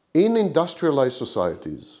 in industrialized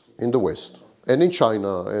societies in the West, and in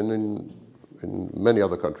China, and in many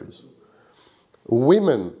other countries,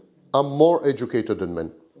 women are more educated than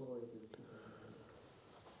men.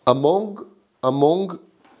 Among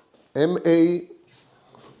MA,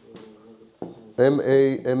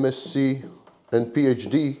 MSc, and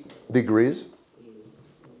PhD degrees,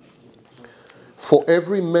 for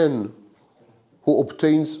every man who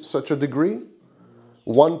obtains such a degree,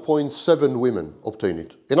 1.7 women obtain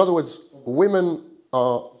it. In other words, women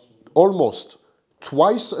are almost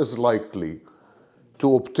twice as likely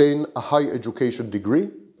to obtain a high education degree,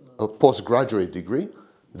 a postgraduate degree,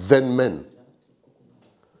 than men.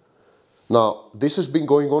 Now, this has been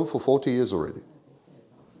going on for 40 years already.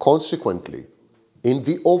 Consequently, in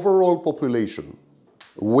the overall population,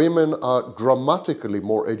 women are dramatically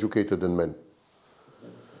more educated than men.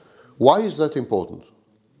 Why is that important?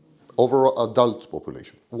 Overall adult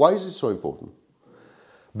population. Why is it so important?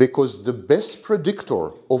 Because the best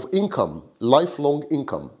predictor of income, lifelong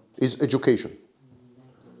income, is education.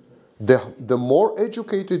 The more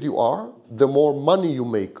educated you are, the more money you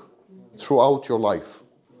make throughout your life.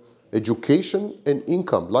 Education and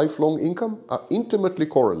income, lifelong income, are intimately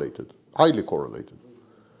correlated, highly correlated.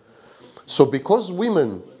 So because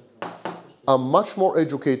women are much more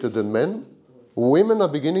educated than men, women are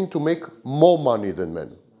beginning to make more money than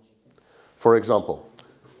men. For example,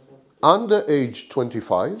 under age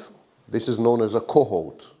 25, this is known as a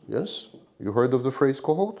cohort, yes? You heard of the phrase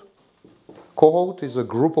cohort? Cohort is a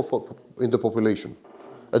group in the population,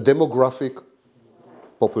 a demographic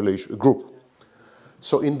population group.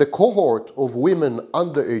 So in the cohort of women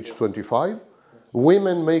under age 25,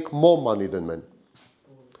 women make more money than men.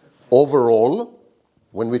 Overall,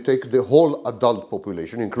 when we take the whole adult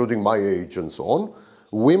population, including my age and so on,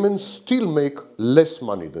 women still make less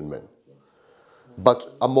money than men.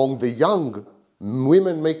 But among the young,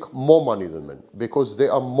 women make more money than men because they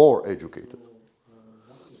are more educated.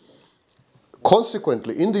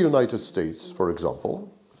 Consequently, in the United States, for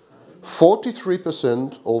example,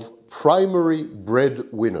 43% of primary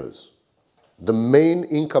breadwinners, the main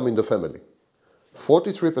income in the family,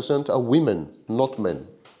 43% are women, not men.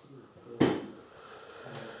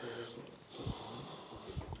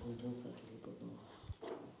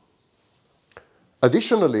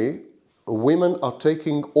 Additionally, women are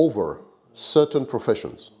taking over certain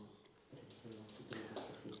professions.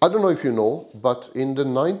 I don't know if you know, but in the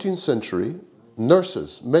 19th century,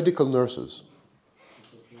 nurses, medical nurses,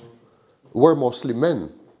 were mostly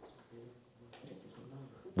men.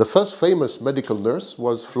 The first famous medical nurse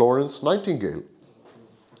was Florence Nightingale.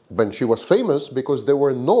 But she was famous because there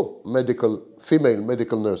were no female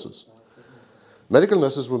medical nurses. Medical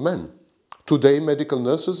nurses were men. Today, medical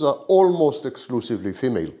nurses are almost exclusively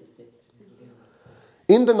female.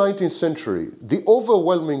 In the 19th century, the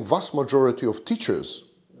overwhelming vast majority of teachers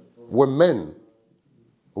were men.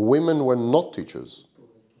 Women were not teachers.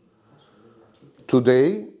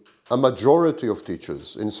 Today, a majority of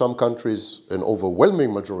teachers, in some countries an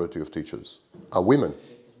overwhelming majority of teachers, are women.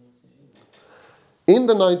 In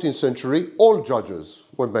the 19th century, all judges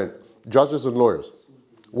were men. Judges and lawyers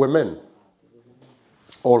were men.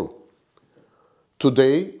 All.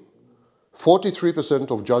 Today,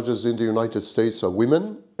 43% of judges in the United States are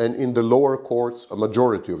women, and in the lower courts, a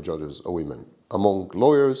majority of judges are women. Among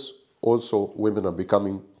lawyers, also, women are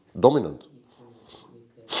becoming dominant.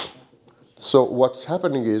 So what's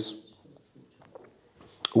happening is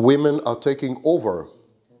women are taking over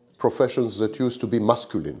professions that used to be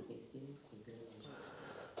masculine.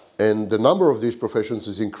 And the number of these professions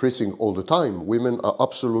is increasing all the time. Women are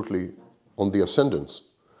absolutely on the ascendance.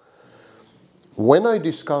 When I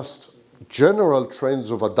discussed general trends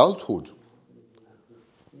of adulthood,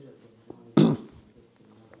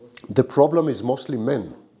 the problem is mostly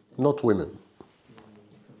men, not women.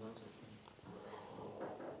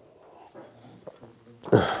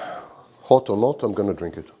 Hot or not, I'm going to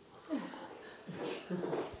drink it.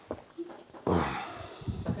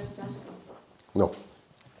 No.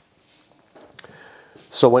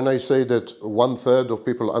 So when I say that 1/3 of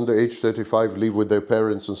people under age 35 live with their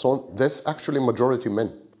parents and so on, that's actually majority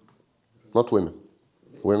men, not women.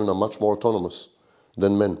 Women are much more autonomous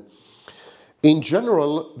than men. In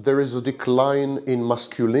general, there is a decline in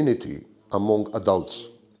masculinity among adults.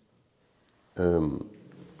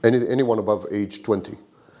 Anyone above age 20.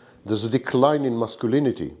 There's a decline in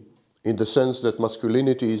masculinity in the sense that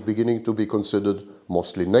masculinity is beginning to be considered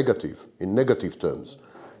mostly negative, in negative terms.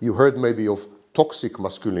 You heard maybe of toxic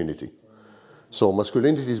masculinity. So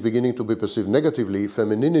masculinity is beginning to be perceived negatively,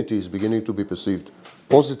 femininity is beginning to be perceived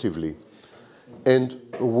positively. And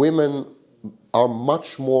women are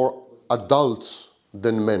much more adults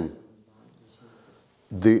than men.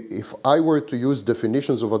 If I were to use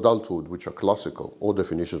definitions of adulthood, which are classical, or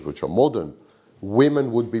definitions which are modern,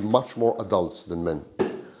 women would be much more adults than men.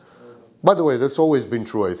 By the way, that's always been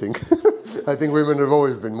true, I think. I think women have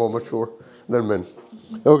always been more mature than men.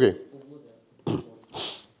 Okay.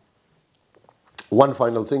 One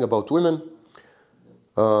final thing about women,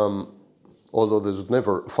 although there's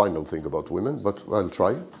never a final thing about women, but I'll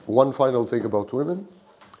try. One final thing about women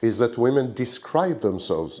is that women describe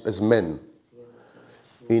themselves as men.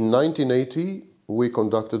 In 1980, we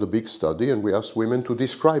conducted a big study and we asked women to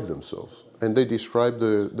describe themselves. And they described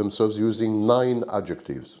themselves using 9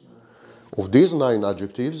 adjectives. Of these 9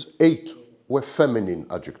 adjectives, 8 were feminine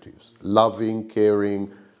adjectives. Loving,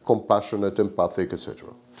 caring, compassionate, empathic, etc.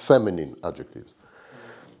 Feminine adjectives.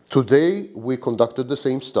 Today, we conducted the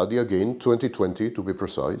same study again, 2020 to be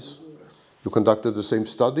precise. We conducted the same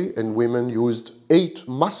study and women used 8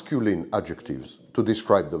 masculine adjectives to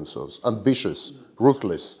describe themselves. Ambitious,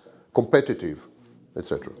 ruthless, competitive,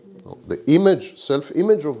 etc. The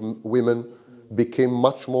self-image of women became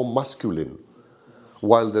much more masculine,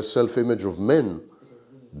 while the self-image of men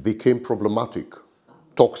became problematic,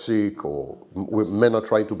 toxic, or men are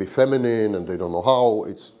trying to be feminine and they don't know how.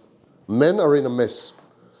 Men are in a mess.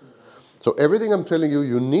 So everything I'm telling you,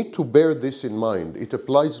 you need to bear this in mind. It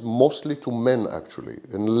applies mostly to men, actually,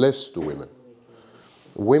 and less to women.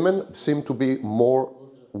 Women seem to be more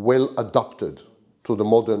well adapted to the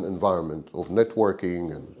modern environment of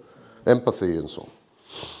networking and empathy and so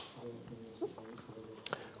on.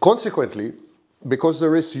 Consequently, because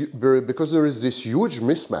there is this huge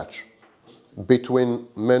mismatch between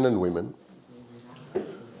men and women,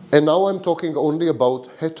 and now I'm talking only about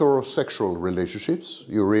heterosexual relationships,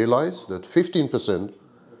 you realize that 15%,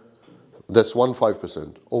 that's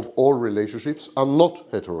 15%, of all relationships are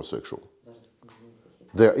not heterosexual.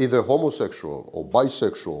 They're either homosexual or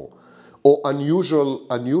bisexual or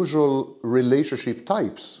unusual relationship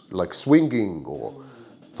types like swinging or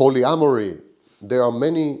polyamory. There are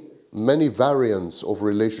many variants of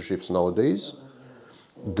relationships nowadays.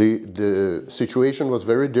 The situation was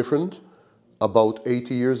very different about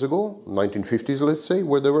 80 years ago, 1950s, let's say,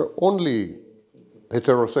 where there were only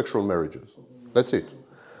heterosexual marriages. That's it.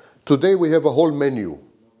 Today we have a whole menu.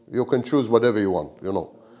 You can choose whatever you want, you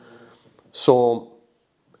know. So,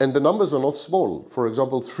 and the numbers are not small. For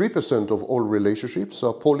example, 3% of all relationships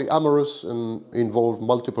are polyamorous and involve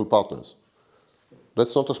multiple partners.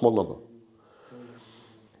 That's not a small number.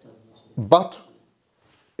 But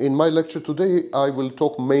in my lecture today, I will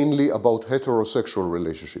talk mainly about heterosexual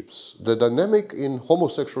relationships. The dynamic in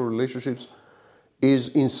homosexual relationships is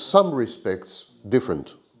in some respects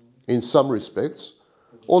different. In some respects,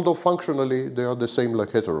 although functionally they are the same like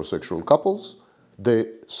heterosexual couples,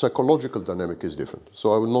 the psychological dynamic is different.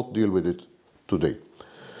 So I will not deal with it today.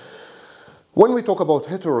 When we talk about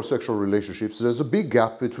heterosexual relationships, there's a big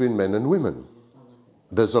gap between men and women.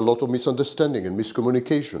 There's a lot of misunderstanding and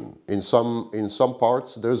miscommunication. In some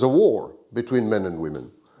parts, there's a war between men and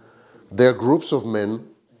women. There are groups of men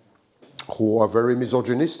who are very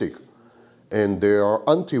misogynistic, and they are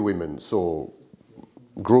anti-women. So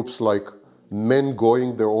groups like Men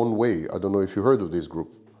Going Their Own Way, I don't know if you heard of this group,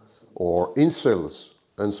 or incels,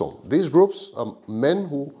 and so on. These groups are men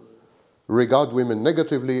who regard women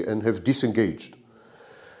negatively and have disengaged.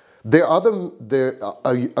 Another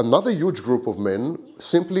huge group of men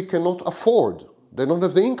simply cannot afford, they don't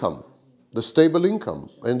have the income, the stable income,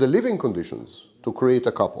 and the living conditions to create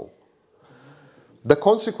a couple. The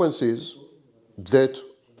consequence is that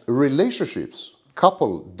relationships,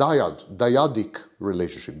 dyadic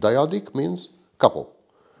relationship, dyadic means couple.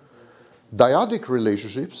 Dyadic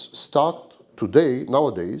relationships start today,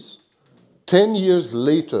 nowadays, 10 years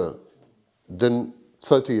later than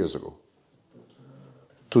 30 years ago.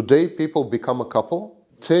 Today, people become a couple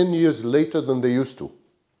 10 years later than they used to.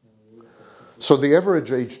 So the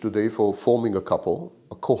average age today for forming a couple,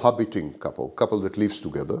 a cohabiting couple that live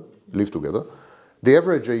together, the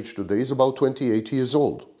average age today is about 28 years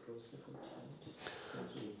old.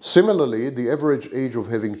 Similarly, the average age of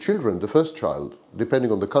having children, the first child,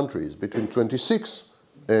 depending on the country, is between 26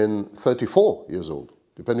 and 34 years old,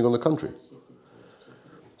 depending on the country.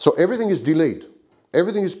 So everything is delayed.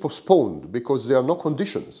 Everything is postponed because there are no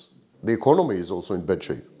conditions. The economy is also in bad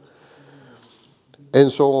shape. And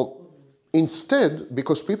so instead,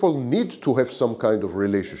 because people need to have some kind of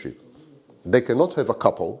relationship, they cannot have a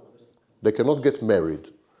couple, they cannot get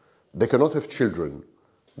married, they cannot have children,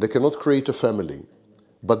 they cannot create a family,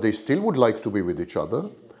 but they still would like to be with each other.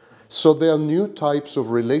 So there are new types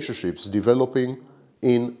of relationships developing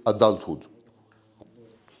in adulthood.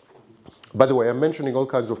 By the way, I'm mentioning all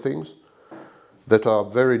kinds of things that are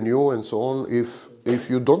very new and so on. If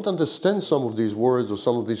you don't understand some of these words or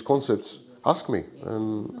some of these concepts, ask me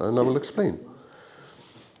and I will explain.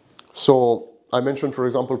 So I mentioned, for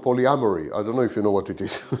example, polyamory. I don't know if you know what it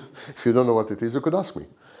is. If you don't know what it is, you could ask me.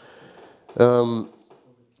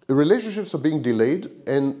 Relationships are being delayed,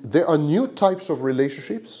 and there are new types of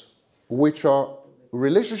relationships which are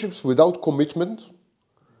relationships without commitment,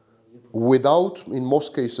 without, in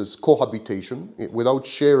most cases, cohabitation, without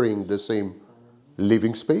sharing the same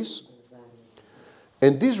living space.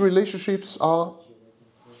 And these relationships are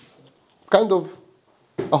kind of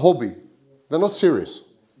a hobby. They're not serious.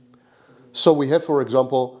 So we have, for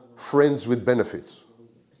example, friends with benefits.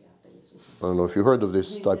 I don't know if you heard of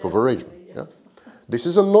this type of arrangement. Yeah? This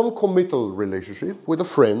is a non-committal relationship with a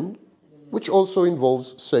friend, which also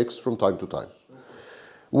involves sex from time to time.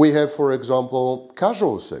 We have, for example,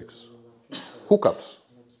 casual sex, hookups,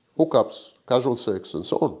 casual sex, and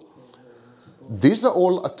so on. These are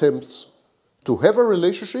all attempts to have a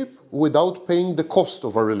relationship without paying the cost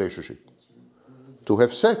of a relationship. To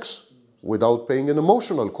have sex without paying an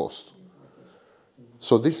emotional cost.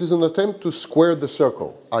 So this is an attempt to square the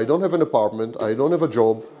circle. I don't have an apartment, I don't have a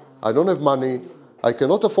job, I don't have money, I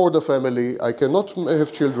cannot afford a family, I cannot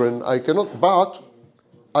have children, but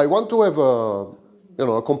I want to have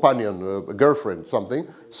a companion, a girlfriend, something,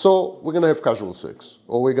 so we're going to have casual sex.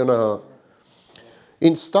 Or we're going to...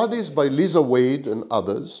 In studies by Lisa Wade and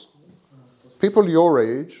others, people your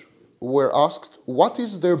age were asked, what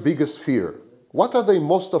is their biggest fear? What are they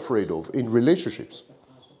most afraid of in relationships?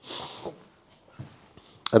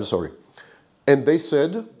 I'm sorry. And they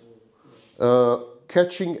said,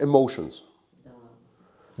 catching emotions.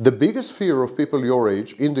 The biggest fear of people your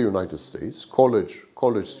age in the United States, college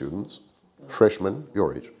students, freshmen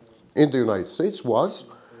your age, in the United States was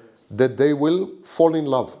that they will fall in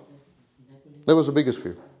love. That was the biggest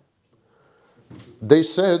fear. They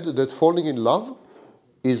said that falling in love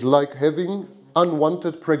is like having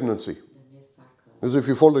unwanted pregnancy. Because if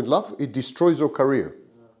you fall in love, it destroys your career.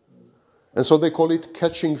 And so they call it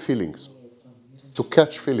catching feelings. To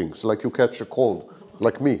catch feelings, like you catch a cold.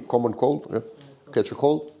 Like me, common cold, yeah? Catch a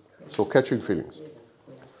cold. So catching feelings.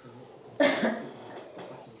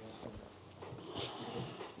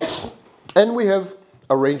 And we have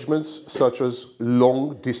arrangements such as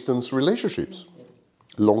long-distance relationships.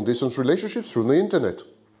 Long-distance relationships through the internet.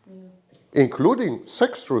 Including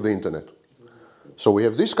sex through the internet. So we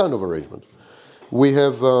have this kind of arrangement. We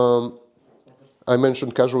have I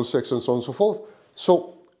mentioned casual sex and so on and so forth.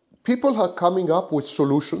 So people are coming up with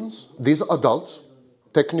solutions. These are adults.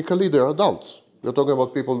 Technically, they're adults. We're talking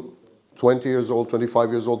about people 20 years old,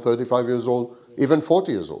 25 years old, 35 years old, even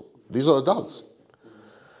 40 years old. These are adults.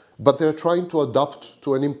 But they're trying to adapt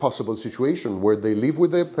to an impossible situation where they live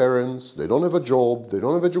with their parents, they don't have a job, they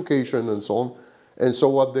don't have education, and so on. And so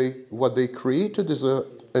what they created is an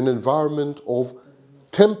environment of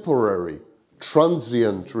temporary,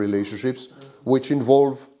 transient relationships which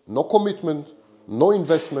involve no commitment, no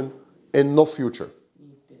investment, and no future.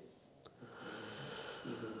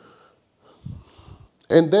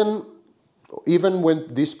 And then, even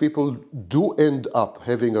when these people do end up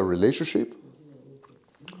having a relationship,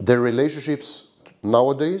 their relationships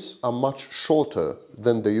nowadays are much shorter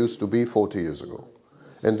than they used to be 40 years ago.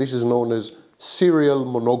 And this is known as serial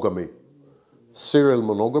monogamy. Serial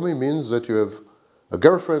monogamy means that you have a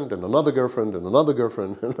girlfriend and another girlfriend and another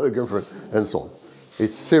girlfriend and another girlfriend and so on.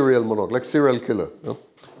 It's serial monogamy, like serial killer. You know?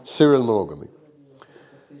 Serial monogamy.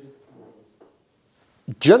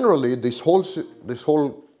 Generally, this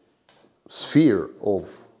whole sphere of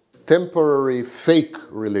temporary fake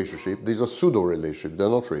relationship, these are pseudo relationships, they're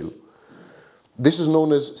not real. This is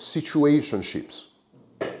known as situationships.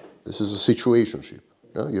 This is a situationship.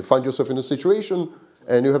 Yeah? You find yourself in a situation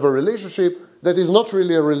and you have a relationship that is not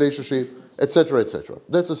really a relationship, etc., etc.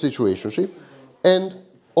 That's a situationship. And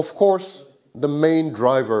of course, the main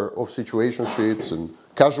driver of situationships and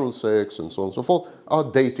casual sex and so on and so forth are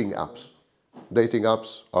dating apps. Dating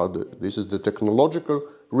apps are this is the technological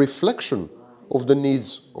reflection of the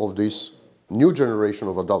needs of this new generation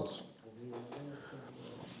of adults.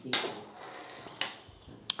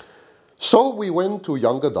 So we went to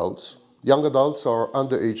young adults. Young adults are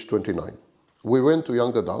under age 29. We went to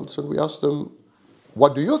young adults and we asked them,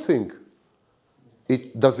 what do you think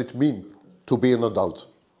does it mean to be an adult?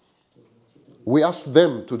 We asked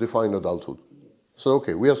them to define adulthood. So,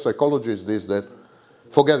 okay, we are psychologists, this, that.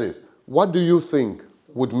 Forget it. What do you think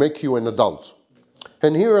would make you an adult?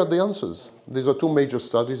 And here are the answers. These are two major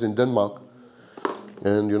studies in Denmark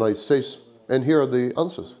and United States. And here are the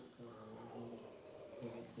answers.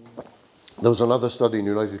 There was another study in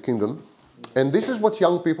the United Kingdom. And this is what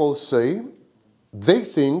young people say they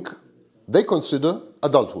consider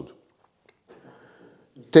adulthood.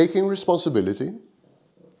 Taking responsibility,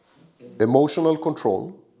 emotional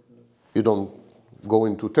control, you don't go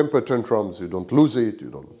into temper tantrums, you don't lose it,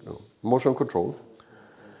 emotional control,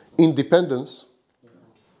 independence,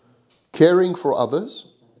 caring for others,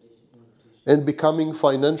 and becoming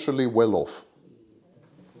financially well off.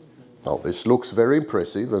 Now, this looks very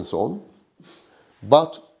impressive and so on,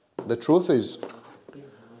 but the truth is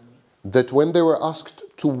that when they were asked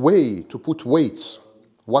to weigh, to put weights,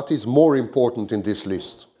 what is more important in this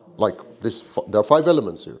list? Like this, there are 5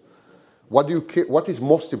 elements here. What is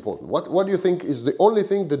most important? What do you think is the only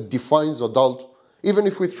thing that defines adult, even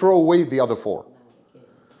if we throw away the other 4?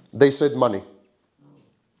 They said money.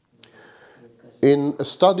 In a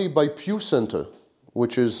study by Pew Center,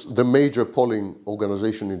 which is the major polling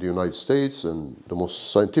organization in the United States and the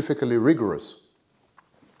most scientifically rigorous,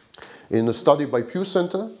 in a study by Pew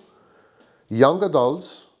Center, young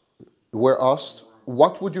adults were asked,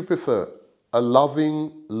 what would you prefer? A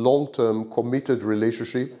loving, long-term, committed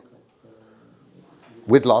relationship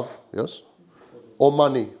with love, yes, or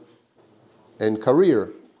money and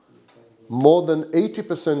career? More than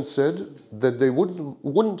 80% said that they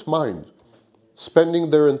wouldn't mind spending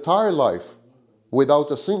their entire life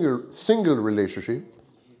without a single relationship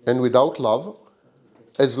and without love,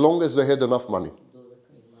 as long as they had enough money.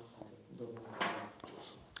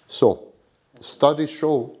 So, studies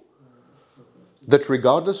show that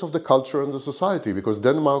regardless of the culture and the society, because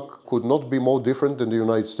Denmark could not be more different than the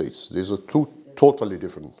United States. These are two totally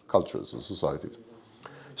different cultures and societies.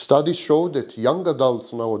 Studies show that young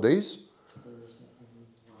adults nowadays,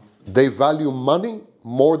 they value money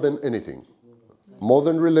more than anything, more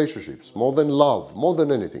than relationships, more than love, more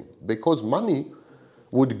than anything, because money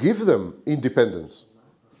would give them independence.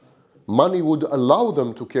 Money would allow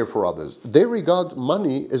them to care for others. They regard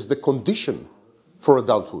money as the condition for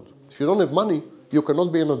adulthood. If you don't have money, you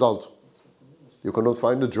cannot be an adult. You cannot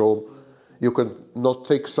find a job. You cannot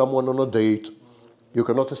take someone on a date. You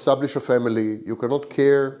cannot establish a family. You cannot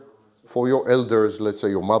care for your elders, let's say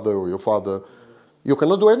your mother or your father. You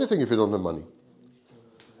cannot do anything if you don't have money.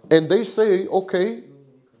 And they say, okay,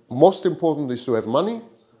 most important is to have money.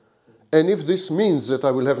 And if this means that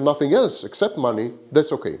I will have nothing else except money,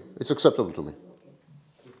 that's okay. It's acceptable to me.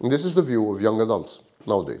 And this is the view of young adults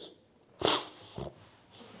nowadays.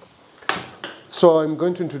 So I'm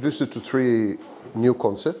going to introduce you to 3 new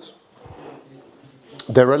concepts.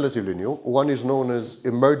 They're relatively new. One is known as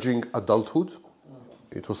emerging adulthood.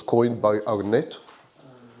 It was coined by Arnett.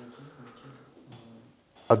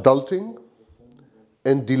 Adulting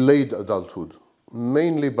and delayed adulthood,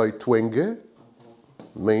 mainly by Twenge,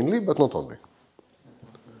 mainly, but not only.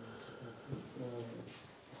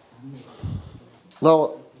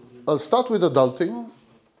 Now, I'll start with adulting,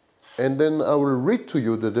 and then I will read to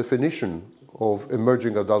you the definition of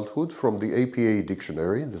emerging adulthood from the APA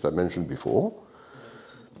dictionary that I mentioned before,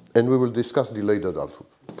 and we will discuss delayed adulthood.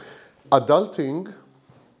 Adulting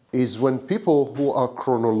is when people who are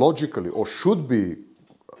chronologically, or should be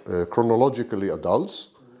chronologically adults,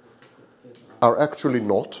 are actually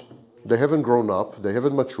not. They haven't grown up, they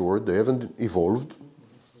haven't matured, they haven't evolved.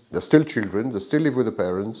 They're still children, they still live with the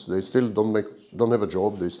parents, they still don't have a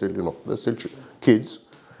job, they still, they're still kids.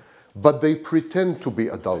 But they pretend to be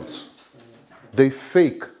adults. They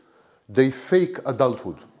fake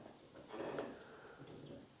adulthood.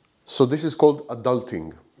 So this is called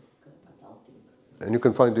adulting. And you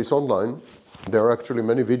can find this online. There are actually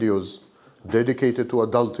many videos dedicated to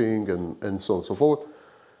adulting and so on and so forth.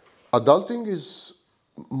 Adulting is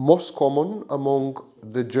most common among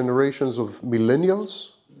the generations of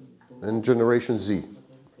millennials and Generation Z.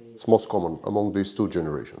 It's most common among these two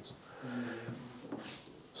generations.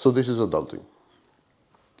 So this is adulting.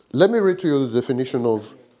 Let me read to you the definition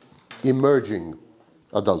of emerging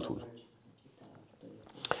adulthood.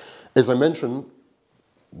 As I mentioned,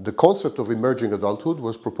 the concept of emerging adulthood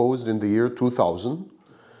was proposed in the year 2000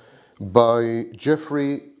 by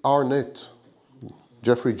Jeffrey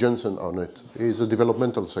Jensen Arnett. He is a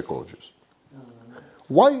developmental psychologist.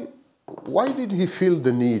 Why did he feel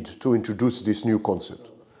the need to introduce this new concept?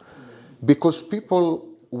 Because people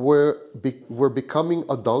were becoming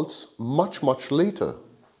adults much, much later.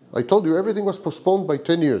 I told you everything was postponed by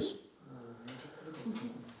 10 years.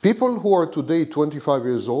 People who are today 25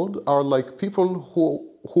 years old are like people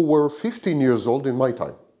who were 15 years old in my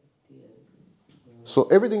time. So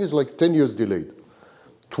everything is like 10 years delayed.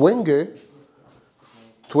 Twenge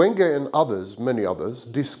and others, many others,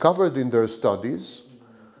 discovered in their studies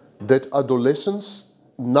that adolescence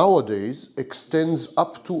nowadays extends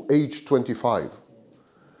up to age 25.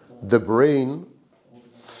 The brain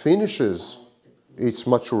finishes its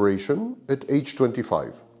maturation at age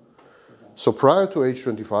 25. So prior to age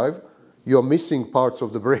 25, you're missing parts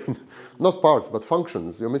of the brain. Not parts, but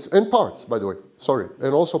functions. You're missing, and parts, by the way, sorry,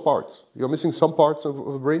 and also parts. You're missing some parts of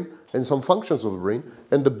the brain and some functions of the brain,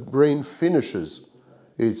 and the brain finishes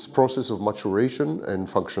its process of maturation and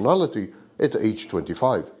functionality at age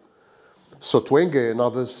 25. So Twenge and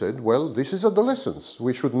others said, well, this is adolescence.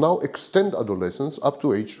 We should now extend adolescence up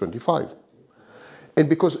to age 25. And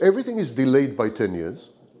because everything is delayed by 10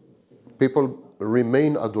 years, people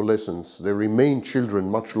remain adolescents, they remain children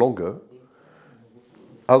much longer.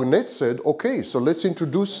 Arnett said, okay, so let's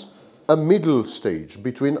introduce a middle stage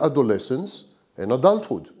between adolescence and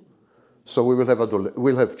adulthood. So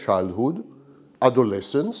we'll have childhood,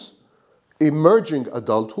 adolescence, emerging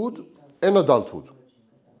adulthood, and adulthood.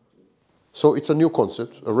 So it's a new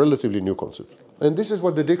concept, a relatively new concept. And this is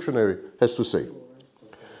what the dictionary has to say.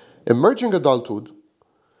 Emerging adulthood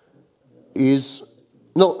is...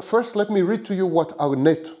 No, first let me read to you what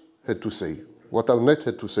Arnett had to say. What Arnett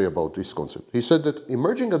had to say about this concept. He said that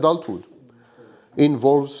emerging adulthood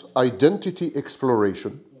involves identity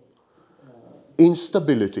exploration,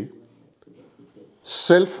 instability,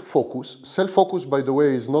 self-focus. Self-focus, by the way,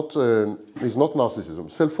 is not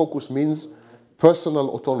narcissism. Self-focus means personal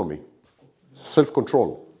autonomy,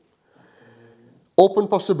 self-control, open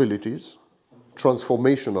possibilities,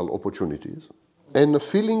 transformational opportunities, and a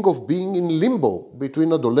feeling of being in limbo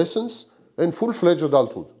between adolescence and full-fledged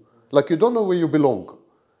adulthood. Like you don't know where you belong.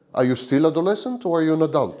 Are you still adolescent or are you an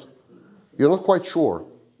adult? You're not quite sure.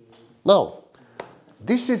 Now,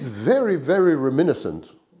 this is very, very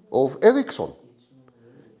reminiscent of Erikson.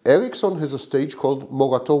 Erikson has a stage called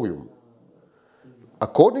moratorium.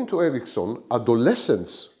 According to Erikson,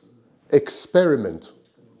 adolescents experiment.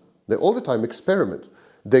 They all the time experiment.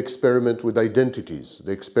 They experiment with identities.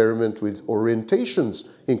 They experiment with orientations,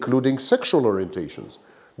 including sexual orientations.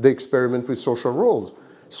 They experiment with social roles.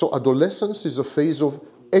 So adolescence is a phase of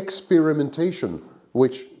experimentation,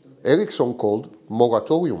 which Erikson called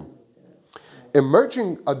moratorium.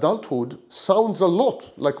 Emerging adulthood sounds a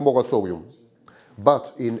lot like moratorium.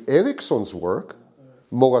 But in Erikson's work,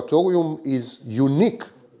 moratorium is unique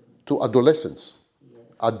to adolescence.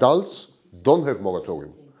 Adults don't have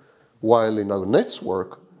moratorium. While in Arnett's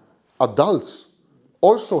work, adults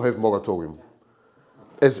also have moratorium.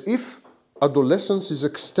 As if adolescence is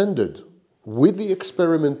extended with the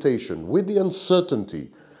experimentation, with the uncertainty,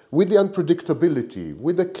 with the unpredictability,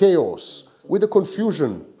 with the chaos, with the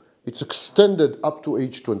confusion. It's extended up to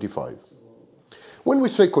age 25. When we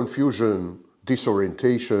say confusion,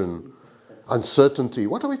 disorientation, uncertainty,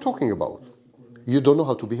 what are we talking about? You don't know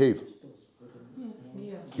how to behave.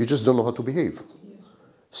 You just don't know how to behave.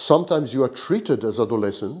 Sometimes you are treated as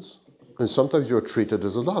adolescents, and sometimes you are treated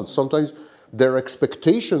as adults. Sometimes there are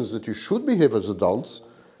expectations that you should behave as adults,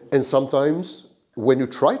 and sometimes when you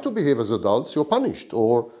try to behave as adults, you're punished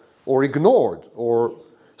or ignored.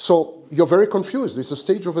 So you're very confused. It's a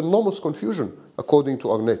stage of enormous confusion, according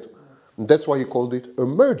to Arnett. And that's why he called it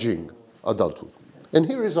emerging adulthood. And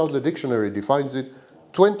here is how the dictionary defines it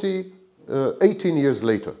 18 years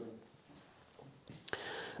later.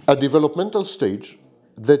 A developmental stage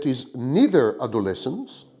that is neither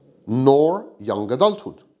adolescence nor young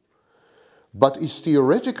adulthood, but is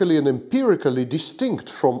theoretically and empirically distinct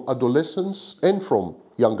from adolescence and from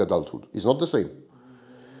young adulthood. It's not the same.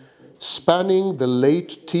 Spanning the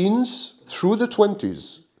late teens through the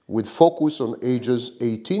 20s, with focus on ages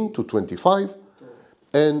 18 to 25,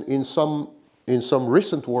 and in some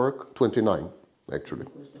recent work, 29, actually.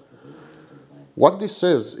 What this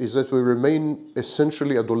says is that we remain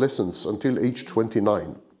essentially adolescents until age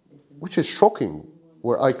 29, which is shocking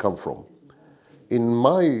where I come from. In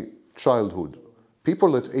my childhood,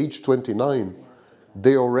 people at age 29,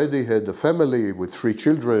 they already had a family with 3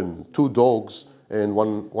 children, 2 dogs, and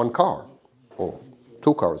one car, or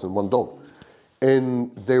 2 cars and 1 dog.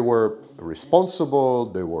 And they were responsible,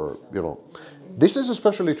 they were, This is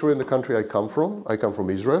especially true in the country I come from. I come from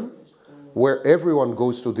Israel, where everyone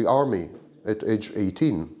goes to the army at age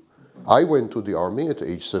 18. I went to the army at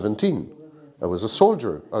age 17. I was a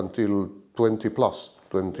soldier until 20 plus,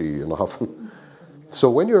 20 and a half. So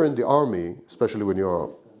when you're in the army, especially when you're a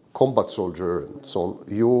combat soldier and so on,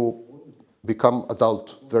 you become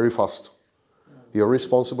adult very fast. You're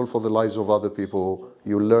responsible for the lives of other people.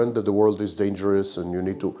 You learn that the world is dangerous and you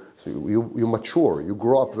need to, so you mature, you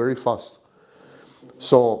grow up very fast.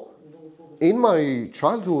 So in my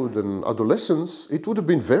childhood and adolescence, it would have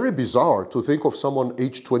been very bizarre to think of someone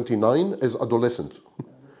age 29 as adolescent.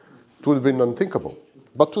 It would have been unthinkable.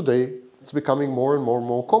 But today, it's becoming more and more and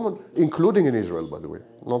more common, including in Israel, by the way,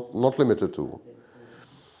 not limited to.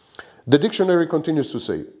 The dictionary continues to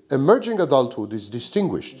say, emerging adulthood is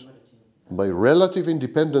distinguished by relative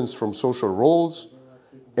independence from social roles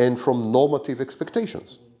and from normative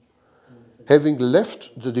expectations. Having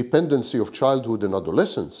left the dependency of childhood and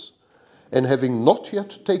adolescence, and having not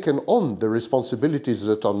yet taken on the responsibilities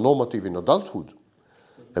that are normative in adulthood,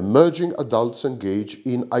 emerging adults engage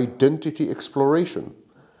in identity exploration,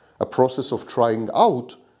 a process of trying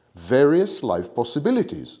out various life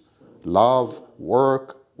possibilities, love,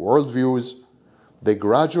 work, worldviews. They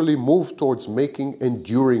gradually move towards making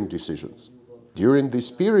enduring decisions. During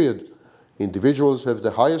this period, individuals have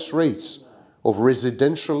the highest rates of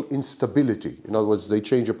residential instability. In other words, they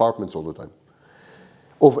change apartments all the time,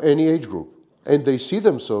 of any age group. And they see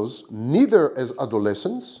themselves neither as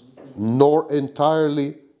adolescents nor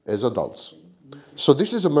entirely as adults. So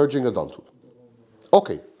this is emerging adulthood.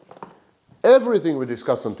 Okay, everything we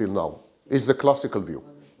discussed until now is the classical view.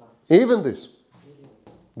 Even this.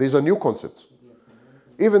 These are new concepts.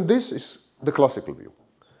 Even this is the classical view.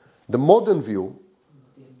 The modern view,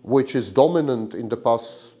 which is dominant in the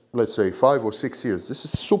past, let's say, 5 or 6 years, this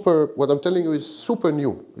is super, what I'm telling you is super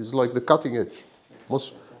new. It's like the cutting edge,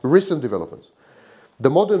 most recent developments. The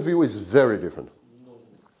modern view is very different.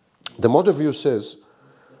 The modern view says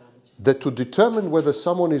that to determine whether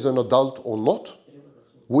someone is an adult or not,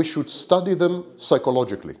 we should study them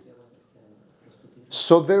psychologically.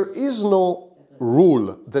 So there is no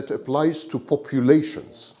rule that applies to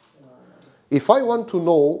populations. If I want to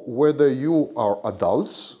know whether you are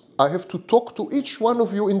adults, I have to talk to each one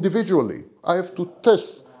of you individually. I have to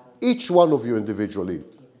test each one of you individually,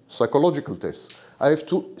 psychological tests. I have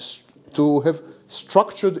to have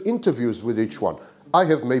structured interviews with each one. I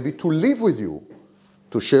have maybe to live with you,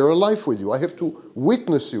 to share a life with you. I have to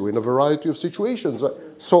witness you in a variety of situations.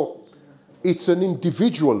 So it's an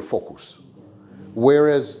individual focus.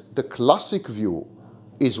 Whereas the classic view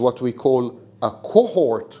is what we call a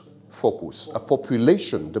cohort focus, a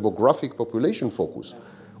population, demographic population focus,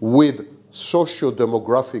 with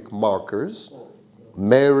socio-demographic markers,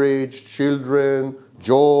 marriage, children,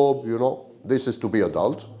 job, this is to be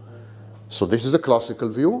adult. So this is the classical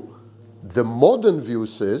view. The modern view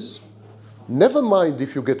says, never mind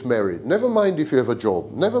if you get married, never mind if you have a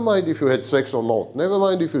job, never mind if you had sex or not, never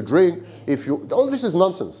mind if you drink, all this is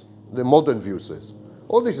nonsense. The modern view says.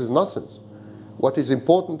 All this is nonsense. What is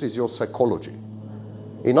important is your psychology.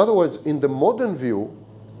 In other words, in the modern view,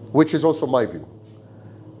 which is also my view,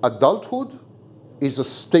 Adulthood is a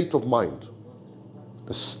state of mind.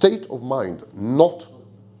 A state of mind, not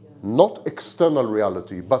external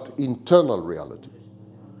reality, but internal reality.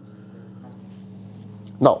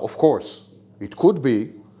 Now, of course, it could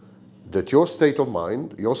be that your state of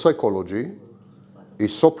mind, your psychology,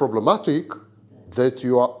 is so problematic that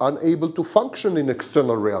you are unable to function in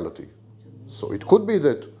external reality. So it could be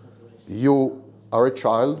that you are a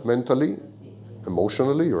child mentally,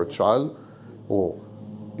 emotionally, you're a child, or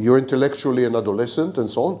you're intellectually an adolescent and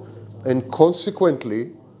so on, and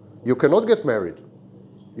consequently, you cannot get married.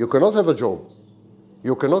 You cannot have a job.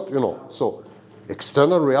 You cannot, so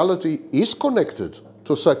external reality is connected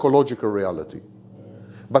to psychological reality.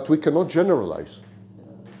 But we cannot generalize.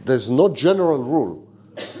 There's no general rule.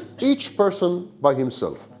 Each person by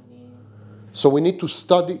himself. So we need to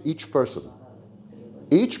study each person.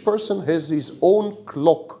 Each person has his own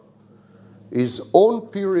clock, his own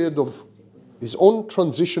period of, his own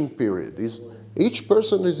transition period. Each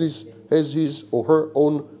person has his or her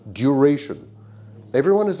own duration.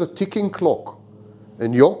 Everyone is a ticking clock.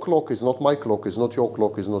 And your clock is not my clock, is not your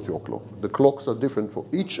clock, is not your clock. The clocks are different for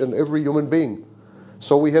each and every human being.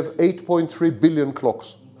 So we have 8.3 billion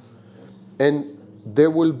clocks. And there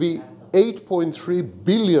will be 8.3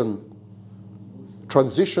 billion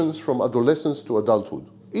transitions from adolescence to adulthood.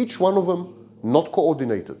 Each one of them not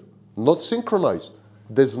coordinated, not synchronized.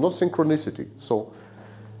 There's no synchronicity. So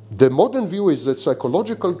the modern view is that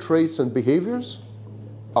psychological traits and behaviors,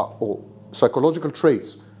 or psychological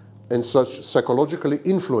traits and such psychologically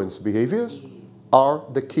influenced behaviors are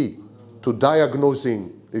the key to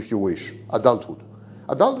diagnosing, if you wish, adulthood.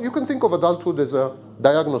 You can think of adulthood as a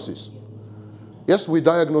diagnosis. Yes, we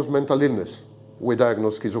diagnose mental illness. We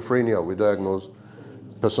diagnose schizophrenia. We diagnose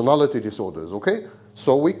personality disorders, okay?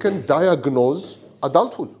 So we can diagnose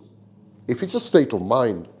adulthood. If it's a state of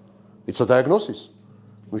mind, it's a diagnosis.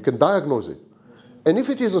 We can diagnose it. And if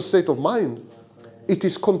it is a state of mind, it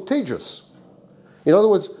is contagious. In other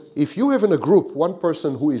words, if you have in a group one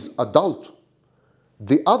person who is adult,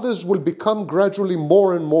 the others will become gradually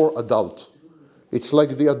more and more adult. It's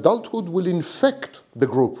like the adulthood will infect the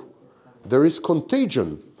group. There is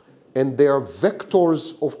contagion, and there are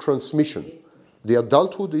vectors of transmission. The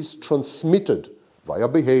adulthood is transmitted via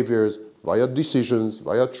behaviors, via decisions,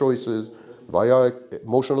 via choices, via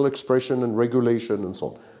emotional expression and regulation and so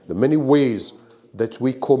on. The many ways that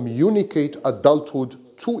we communicate adulthood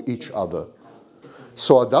to each other.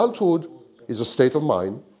 So adulthood is a state of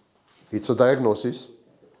mind, it's a diagnosis,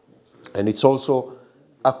 and it's also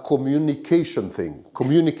a communication thing,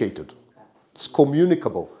 communicated. It's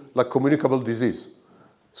communicable, like communicable disease.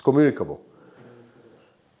 It's communicable.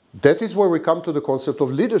 That is where we come to the concept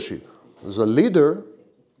of leadership. The leader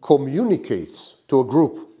communicates to a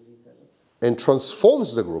group and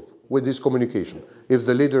transforms the group with this communication. If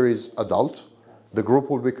the leader is adult, the group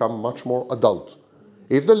will become much more adult.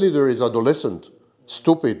 If the leader is adolescent,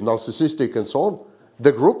 stupid, narcissistic, and so on,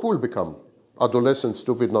 the group will become adolescent,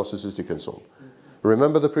 stupid, narcissistic, and so on.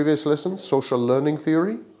 Remember the previous lesson, social learning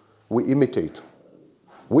theory? We imitate.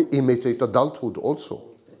 We imitate adulthood also.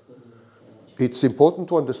 It's important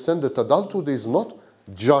to understand that adulthood is not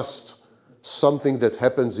just something that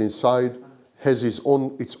happens inside, has its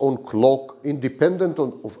own clock, independent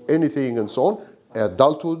of anything and so on.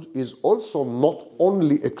 Adulthood is also not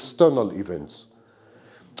only external events,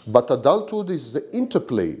 but adulthood is the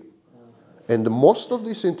interplay, and most of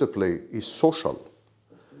this interplay is social.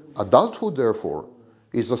 Adulthood, therefore,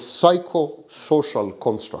 is a psychosocial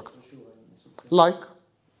construct, like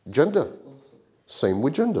gender. Same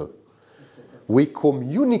with gender. We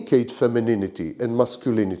communicate femininity and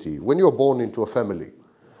masculinity. When you're born into a family,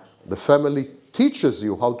 the family teaches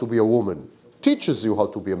you how to be a woman, teaches you how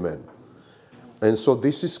to be a man. And so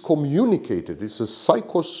this is communicated. It's a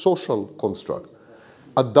psychosocial construct.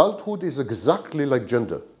 Adulthood is exactly like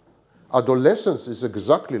gender. Adolescence is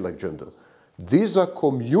exactly like gender. These are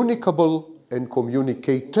communicable and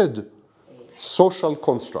communicated social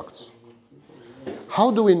constructs.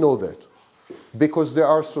 How do we know that? Because there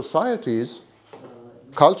are societies,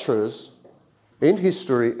 cultures, in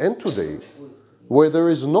history and today, where there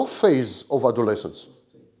is no phase of adolescence.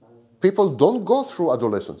 People don't go through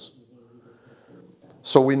adolescence.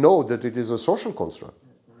 So we know that it is a social construct.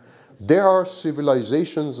 There are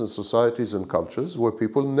civilizations and societies and cultures where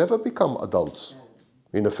people never become adults,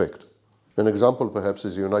 in effect. An example, perhaps,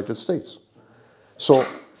 is the United States. So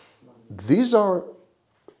these are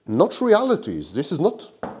not realities. This is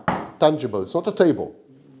not tangible. It's not a table.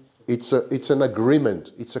 It's an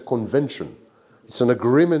agreement. It's a convention. It's an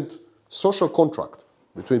agreement, social contract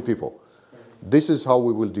between people. This is how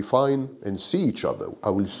we will define and see each other. I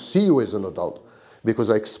will see you as an adult. because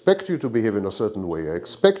I expect you to behave in a certain way. I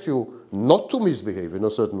expect you not to misbehave in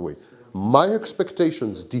a certain way. My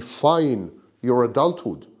expectations define your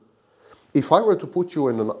adulthood. If I were to put you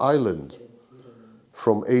in an island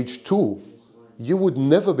from age 2, you would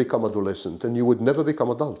never become adolescent and you would never become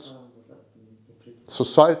adults.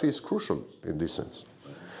 Society is crucial in this sense.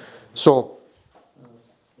 So,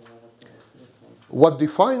 what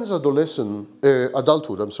defines adulthood,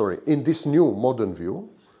 in this new modern view,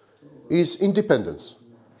 is independence.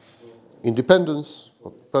 Independence,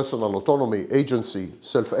 personal autonomy, agency,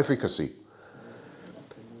 self-efficacy.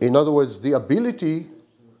 In other words, the ability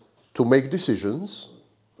to make decisions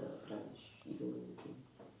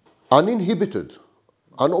uninhibited,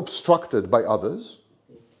 unobstructed by others.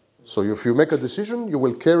 So if you make a decision, you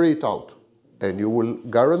will carry it out and you will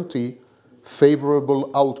guarantee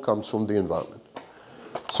favorable outcomes from the environment.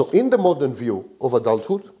 So in the modern view of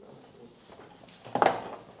adulthood,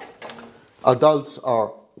 adults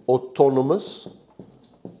are autonomous.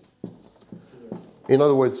 In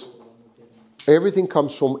other words, everything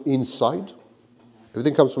comes from inside.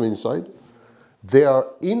 Everything comes from inside. They are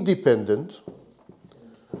independent.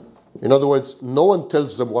 In other words, no one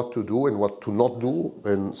tells them what to do and what to not do,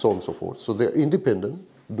 and so on and so forth. So they're independent.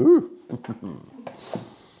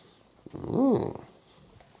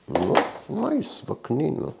 Not nice,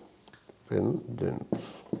 Vaknina. Independent.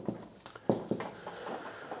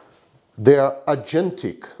 They are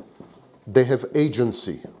agentic. They have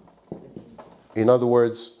agency. In other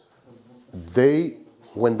words,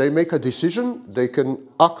 when they make a decision, they can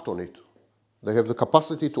act on it. They have the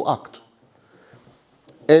capacity to act.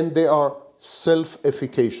 And they are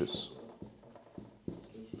self-efficacious.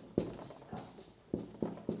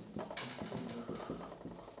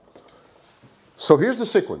 So here's the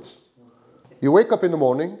sequence. You wake up in the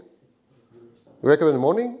morning.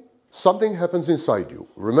 Something happens inside you.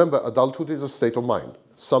 Remember, adulthood is a state of mind.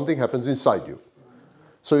 Something happens inside you.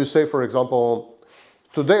 So you say, for example,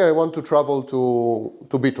 today I want to travel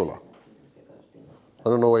to Bitola. I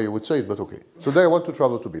don't know why you would say it, but okay. Today I want to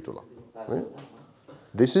travel to Bitola. Right?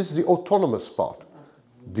 This is the autonomous part.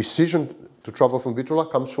 Decision to travel from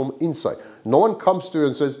Bitola comes from inside. No one comes to you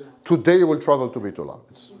and says, today you will travel to Bitola.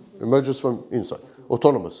 It emerges from inside.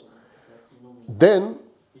 Autonomous. Then,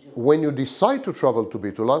 when you decide to travel to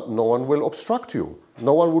Bitola, no one will obstruct you.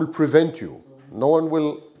 No one will prevent you. No one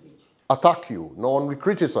will attack you. No one will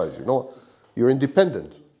criticize you. No, you're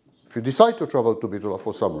independent. If you decide to travel to Bitola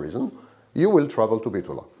for some reason, you will travel to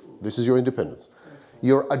Bitola. This is your independence.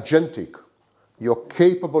 You're agentic. You're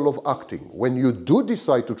capable of acting. When you do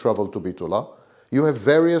decide to travel to Bitola, you have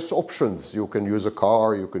various options. You can use a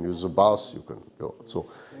car, you can use a bus, so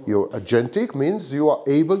your agentic means you are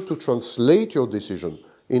able to translate your decision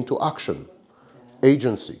into action,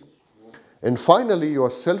 agency. And finally, you are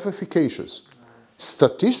self-efficacious.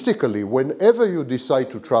 Statistically, whenever you decide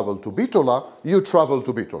to travel to Bitola, you travel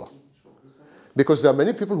to Bitola. Because there are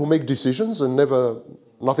many people who make decisions and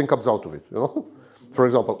nothing comes out of it, you know? For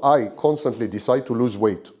example, I constantly decide to lose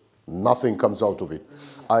weight. Nothing comes out of it.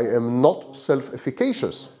 I am not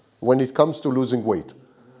self-efficacious when it comes to losing weight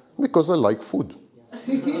because I like food.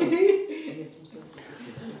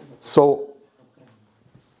 So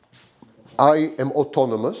I am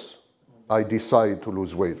autonomous. I decide to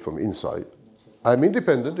lose weight from inside. I'm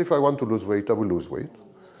independent. If I want to lose weight, I will lose weight.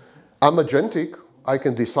 I'm agentic. I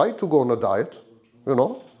can decide to go on a diet, you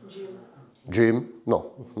know. Gym?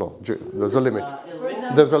 No. There's a limit.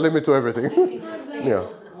 There's a limit to everything. Yeah.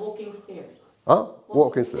 Walking stairs. Huh?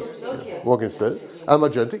 Walking stairs. Walking stairs. I'm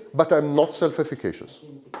agentic, but I'm not self-efficacious.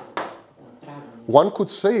 One could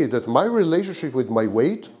say that my relationship with my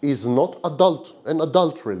weight is not an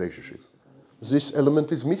adult relationship. This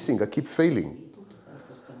element is missing. I keep failing.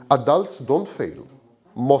 Adults don't fail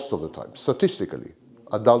most of the time, statistically.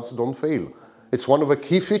 Adults don't fail. It's one of the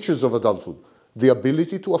key features of adulthood. The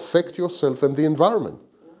ability to affect yourself and the environment.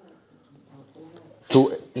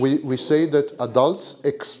 We say that adults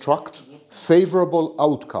extract favorable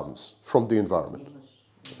outcomes from the environment.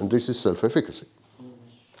 And this is self-efficacy.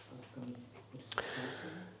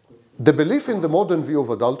 The belief in the modern view of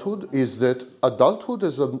adulthood is that adulthood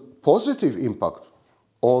has a positive impact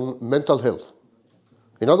on mental health.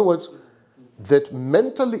 In other words, that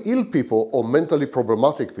mentally ill people or mentally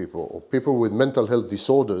problematic people or people with mental health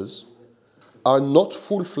disorders are not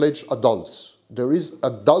full-fledged adults. There is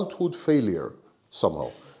adulthood failure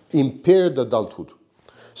somehow, impaired adulthood.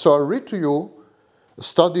 So I'll read to you a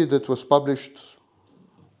study that was published,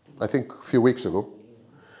 I think, a few weeks ago.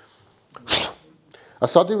 A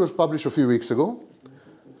study was published a few weeks ago.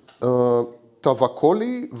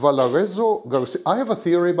 Tavakoli, Valarezo, Garcia. I have a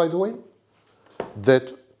theory, by the way,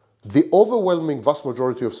 that The overwhelming vast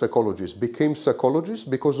majority of psychologists became psychologists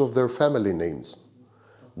because of their family names.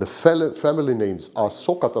 The family names are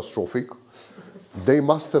so catastrophic, they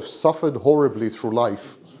must have suffered horribly through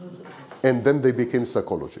life, and then they became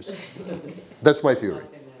psychologists. That's my theory.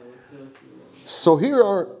 So here's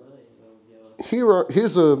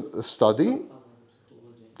a study,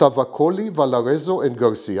 Tavakoli, Valarezo, and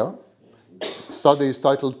Garcia. Study is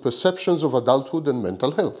titled Perceptions of Adulthood and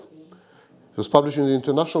Mental Health. It was published in the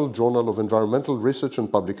International Journal of Environmental Research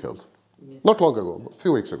and Public Health. Not long ago, a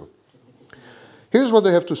few weeks ago. Here's what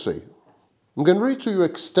they have to say. I'm going to read to you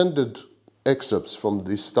extended excerpts from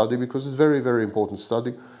this study because it's a very, very important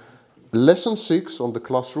study. Lesson 6 on the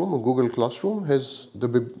Classroom, on Google Classroom, has the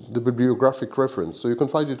bibliographic reference, so you can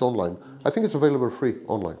find it online. I think it's available free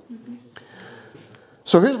online.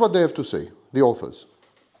 So here's what they have to say, the authors.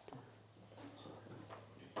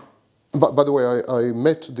 By the way, I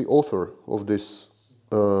met the author of this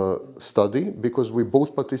study because we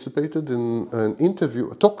both participated in an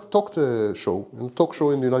interview, a talk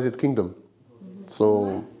show in the United Kingdom.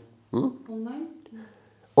 So, Online?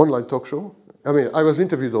 Online talk show. I mean, I was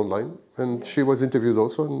interviewed online, and she was interviewed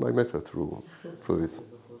also, and I met her through this.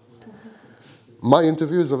 My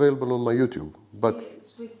interview is available on my YouTube, but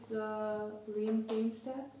It's with Liam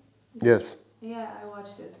Painstead? yes. Yeah, I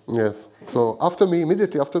watched it. Yes. So after me,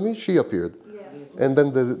 immediately after me, she appeared, Yeah. and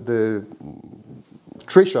then the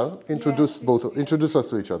Trisha introduced us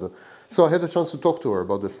to each other. So I had a chance to talk to her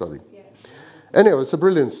about the study. Yeah. Anyway, it's a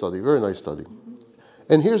brilliant study, very nice study.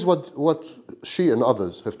 And here's what she and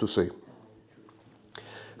others have to say.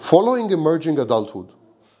 Following emerging adulthood,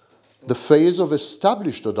 the phase of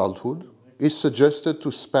established adulthood is suggested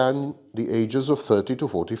to span the ages of 30 to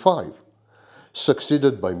 45,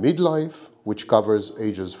 succeeded by midlife, which covers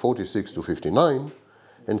ages 46 to 59,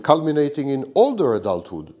 and culminating in older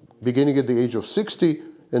adulthood, beginning at the age of 60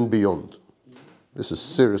 and beyond. This is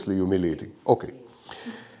seriously humiliating. Okay.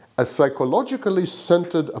 A psychologically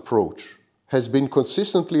centered approach has been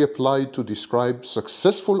consistently applied to describe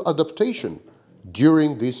successful adaptation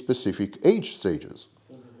during these specific age stages.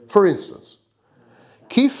 For instance,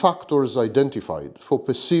 key factors identified for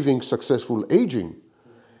perceiving successful aging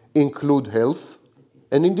include health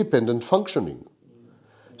and independent functioning,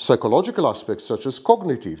 psychological aspects such as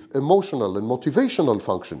cognitive, emotional, and motivational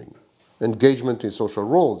functioning, engagement in social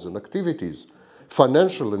roles and activities,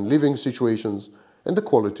 financial and living situations, and the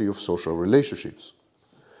quality of social relationships.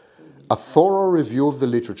 A thorough review of the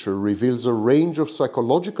literature reveals a range of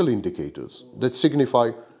psychological indicators that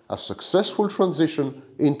signify a successful transition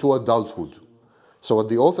into adulthood. So what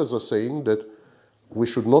the authors are saying that we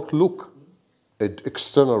should not look at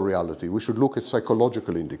external reality, we should look at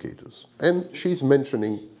psychological indicators. And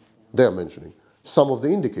they're mentioning some of the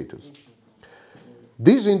indicators.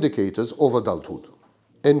 These indicators of adulthood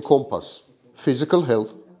encompass physical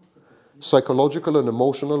health, psychological and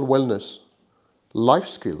emotional wellness, life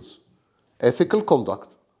skills, ethical conduct,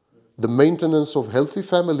 the maintenance of healthy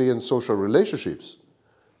family and social relationships,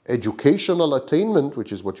 educational attainment,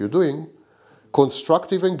 which is what you're doing,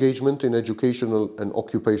 constructive engagement in educational and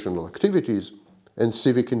occupational activities, and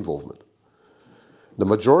civic involvement. The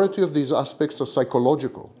majority of these aspects are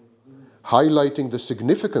psychological, highlighting the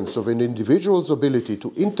significance of an individual's ability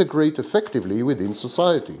to integrate effectively within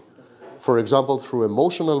society, for example, through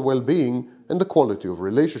emotional well-being and the quality of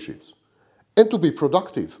relationships, and to be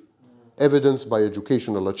productive, evidenced by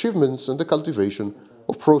educational achievements and the cultivation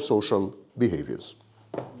of pro-social behaviors.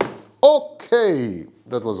 Okay,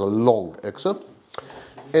 that was a long excerpt.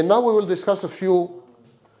 And now we will discuss a few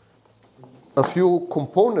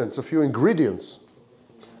components, a few ingredients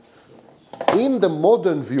in the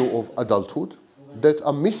modern view of adulthood that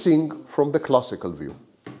are missing from the classical view.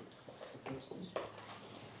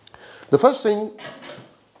 The first thing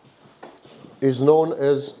is known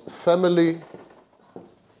as family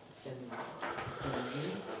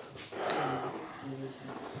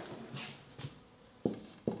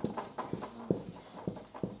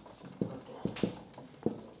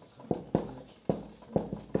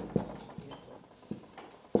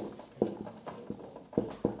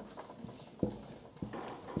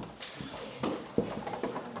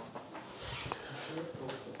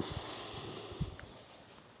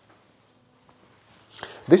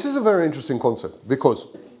This is a very interesting concept because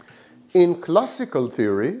in classical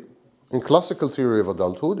theory of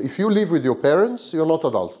adulthood, if you live with your parents, you're not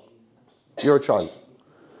adult. You're a child.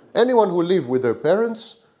 Anyone who lives with their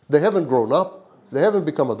parents, they haven't grown up, they haven't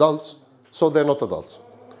become adults, so they're not adults.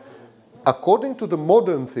 According to the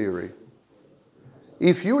modern theory,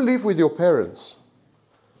 if you live with your parents,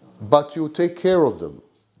 but you take care of them,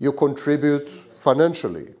 you contribute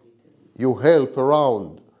financially, you help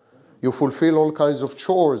around, you fulfill all kinds of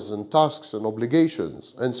chores and tasks and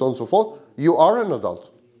obligations and so on and so forth, you are an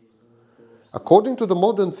adult. According to the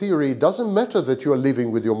modern theory, it doesn't matter that you are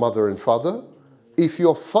living with your mother and father if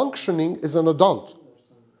you're functioning as an adult.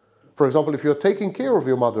 For example, if you're taking care of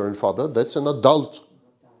your mother and father, that's an adult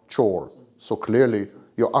chore. So clearly,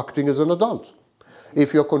 you're acting as an adult.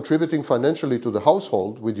 If you're contributing financially to the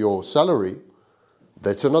household with your salary,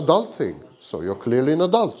 that's an adult thing. So you're clearly an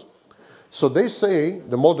adult. So they say,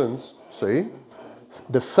 the moderns say,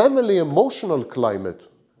 the family emotional climate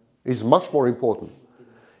is much more important.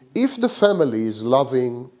 If the family is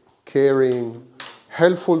loving, caring,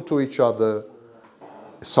 helpful to each other,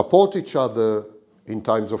 support each other in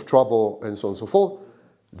times of trouble, and so on and so forth,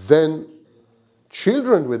 then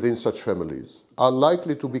children within such families are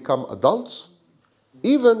likely to become adults,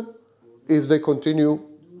 even if they continue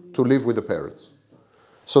to live with the parents.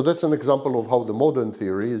 So that's an example of how the modern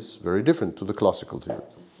theory is very different to the classical theory.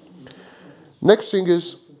 Next thing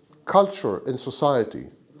is culture and society.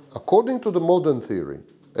 According to the modern theory,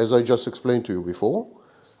 as I just explained to you before,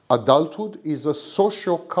 adulthood is a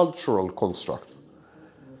socio-cultural construct.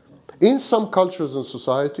 In some cultures and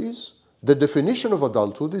societies, the definition of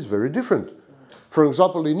adulthood is very different. For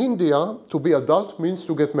example, in India, to be adult means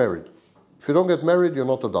to get married. If you don't get married, you're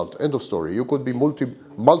not adult. End of story. You could be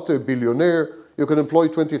multi-billionaire, you can employ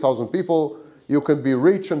 20,000 people, you can be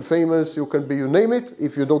rich and famous, you can be, you name it.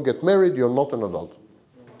 If you don't get married, you're not an adult.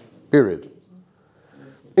 Period.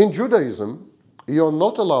 In Judaism, you're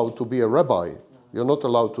not allowed to be a rabbi, you're not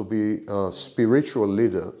allowed to be a spiritual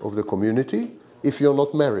leader of the community if you're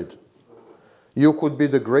not married. You could be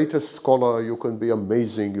the greatest scholar, you can be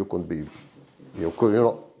amazing, you can be,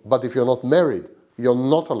 but if you're not married, you're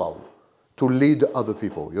not allowed to lead other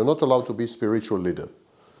people. You're not allowed to be a spiritual leader.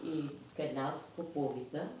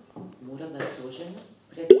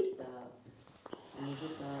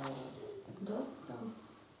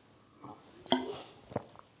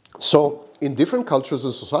 So, in different cultures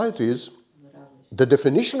and societies, the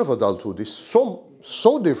definition of adulthood is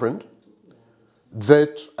so different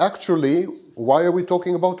that actually, why are we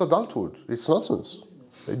talking about adulthood? It's nonsense.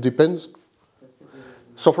 It depends.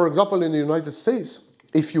 So, for example, in the United States,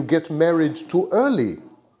 if you get married too early,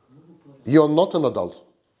 you're not an adult.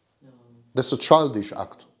 That's a childish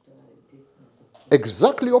act.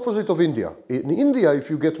 Exactly opposite of India. In India, if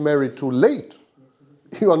you get married too late,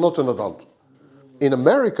 you are not an adult. In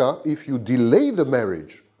America, if you delay the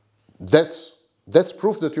marriage, that's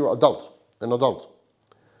proof that you're an adult.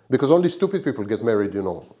 Because only stupid people get married,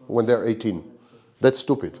 when they're 18. That's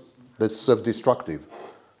stupid. That's self-destructive.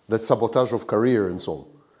 That's sabotage of career and so on.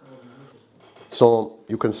 So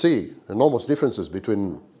you can see enormous differences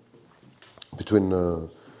between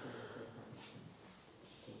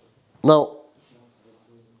now,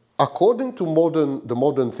 according to the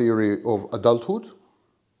modern theory of adulthood,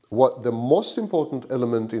 what the most important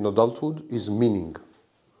element in adulthood is meaning.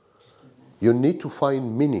 You need to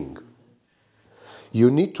find meaning. You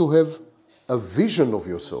need to have a vision of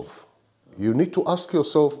yourself. You need to ask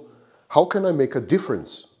yourself, how can I make a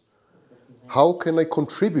difference? How can I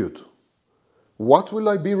contribute? What will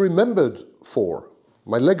I be remembered for?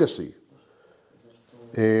 My legacy.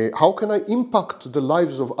 How can I impact the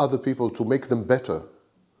lives of other people to make them better?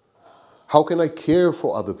 How can I care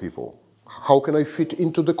for other people? How can I fit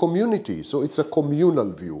into the community? So it's a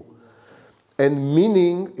communal view. And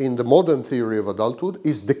meaning in the modern theory of adulthood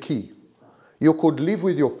is the key. You could live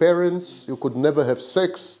with your parents, you could never have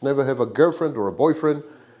sex, never have a girlfriend or a boyfriend,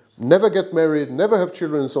 never get married, never have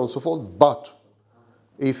children, and so on and so forth. But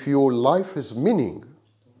if your life has meaning,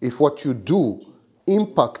 if what you do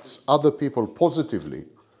impacts other people positively,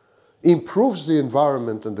 improves the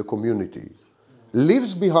environment and the community,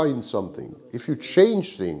 leaves behind something, if you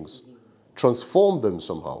change things, transform them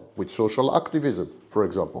somehow, with social activism, for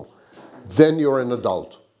example, then you're an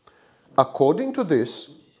adult. According to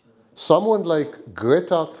this, someone like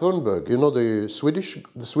Greta Thunberg, the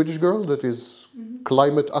Swedish girl that is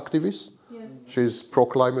climate activist, Yes. she's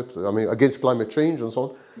pro-climate, against climate change and so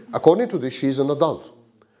on. According to this, she's an adult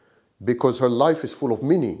because her life is full of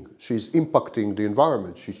meaning. She's impacting the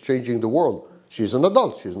environment. She's changing the world. She's an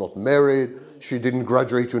adult. She's not married. She didn't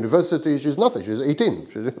graduate university. She's nothing. She's 18.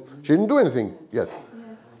 She didn't do anything yet.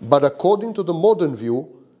 Yeah. But according to the modern view,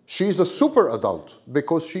 she's a super adult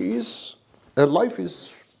because her life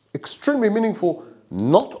is extremely meaningful,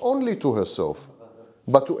 not only to herself,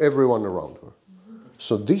 but to everyone around her.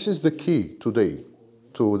 So this is the key today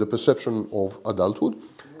to the perception of adulthood.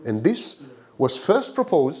 And this was first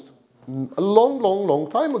proposed a long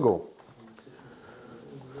time ago.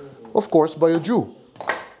 Of course, by a Jew.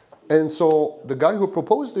 And so the guy who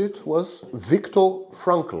proposed it was Viktor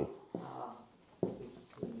Frankl.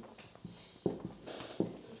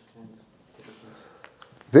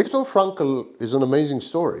 Viktor Frankl is an amazing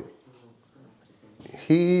story.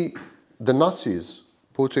 The Nazis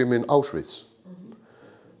put him in Auschwitz.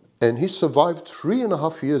 And he survived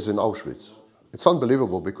 3.5 years in Auschwitz. It's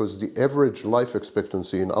unbelievable because the average life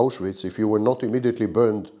expectancy in Auschwitz, if you were not immediately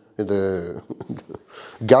burned in the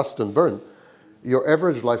gassed and burned, your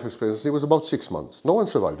average life expectancy was about 6 months. No one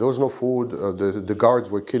survived. There was no food. The guards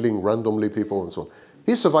were killing randomly people and so on.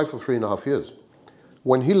 He survived for 3.5 years.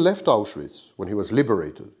 When he left Auschwitz, when he was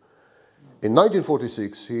liberated, in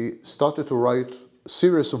 1946, he started to write a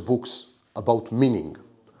series of books about meaning.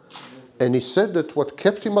 And he said that what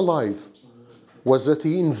kept him alive was that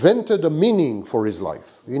he invented a meaning for his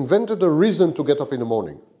life. He invented a reason to get up in the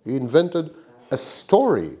morning. He invented a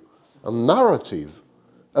story, a narrative,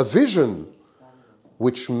 a vision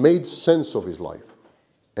which made sense of his life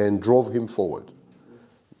and drove him forward.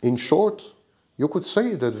 In short, you could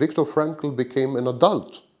say that Viktor Frankl became an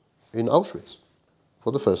adult in Auschwitz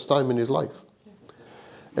for the first time in his life.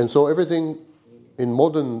 And so everything in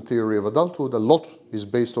modern theory of adulthood, a lot is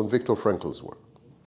based on Viktor Frankl's work.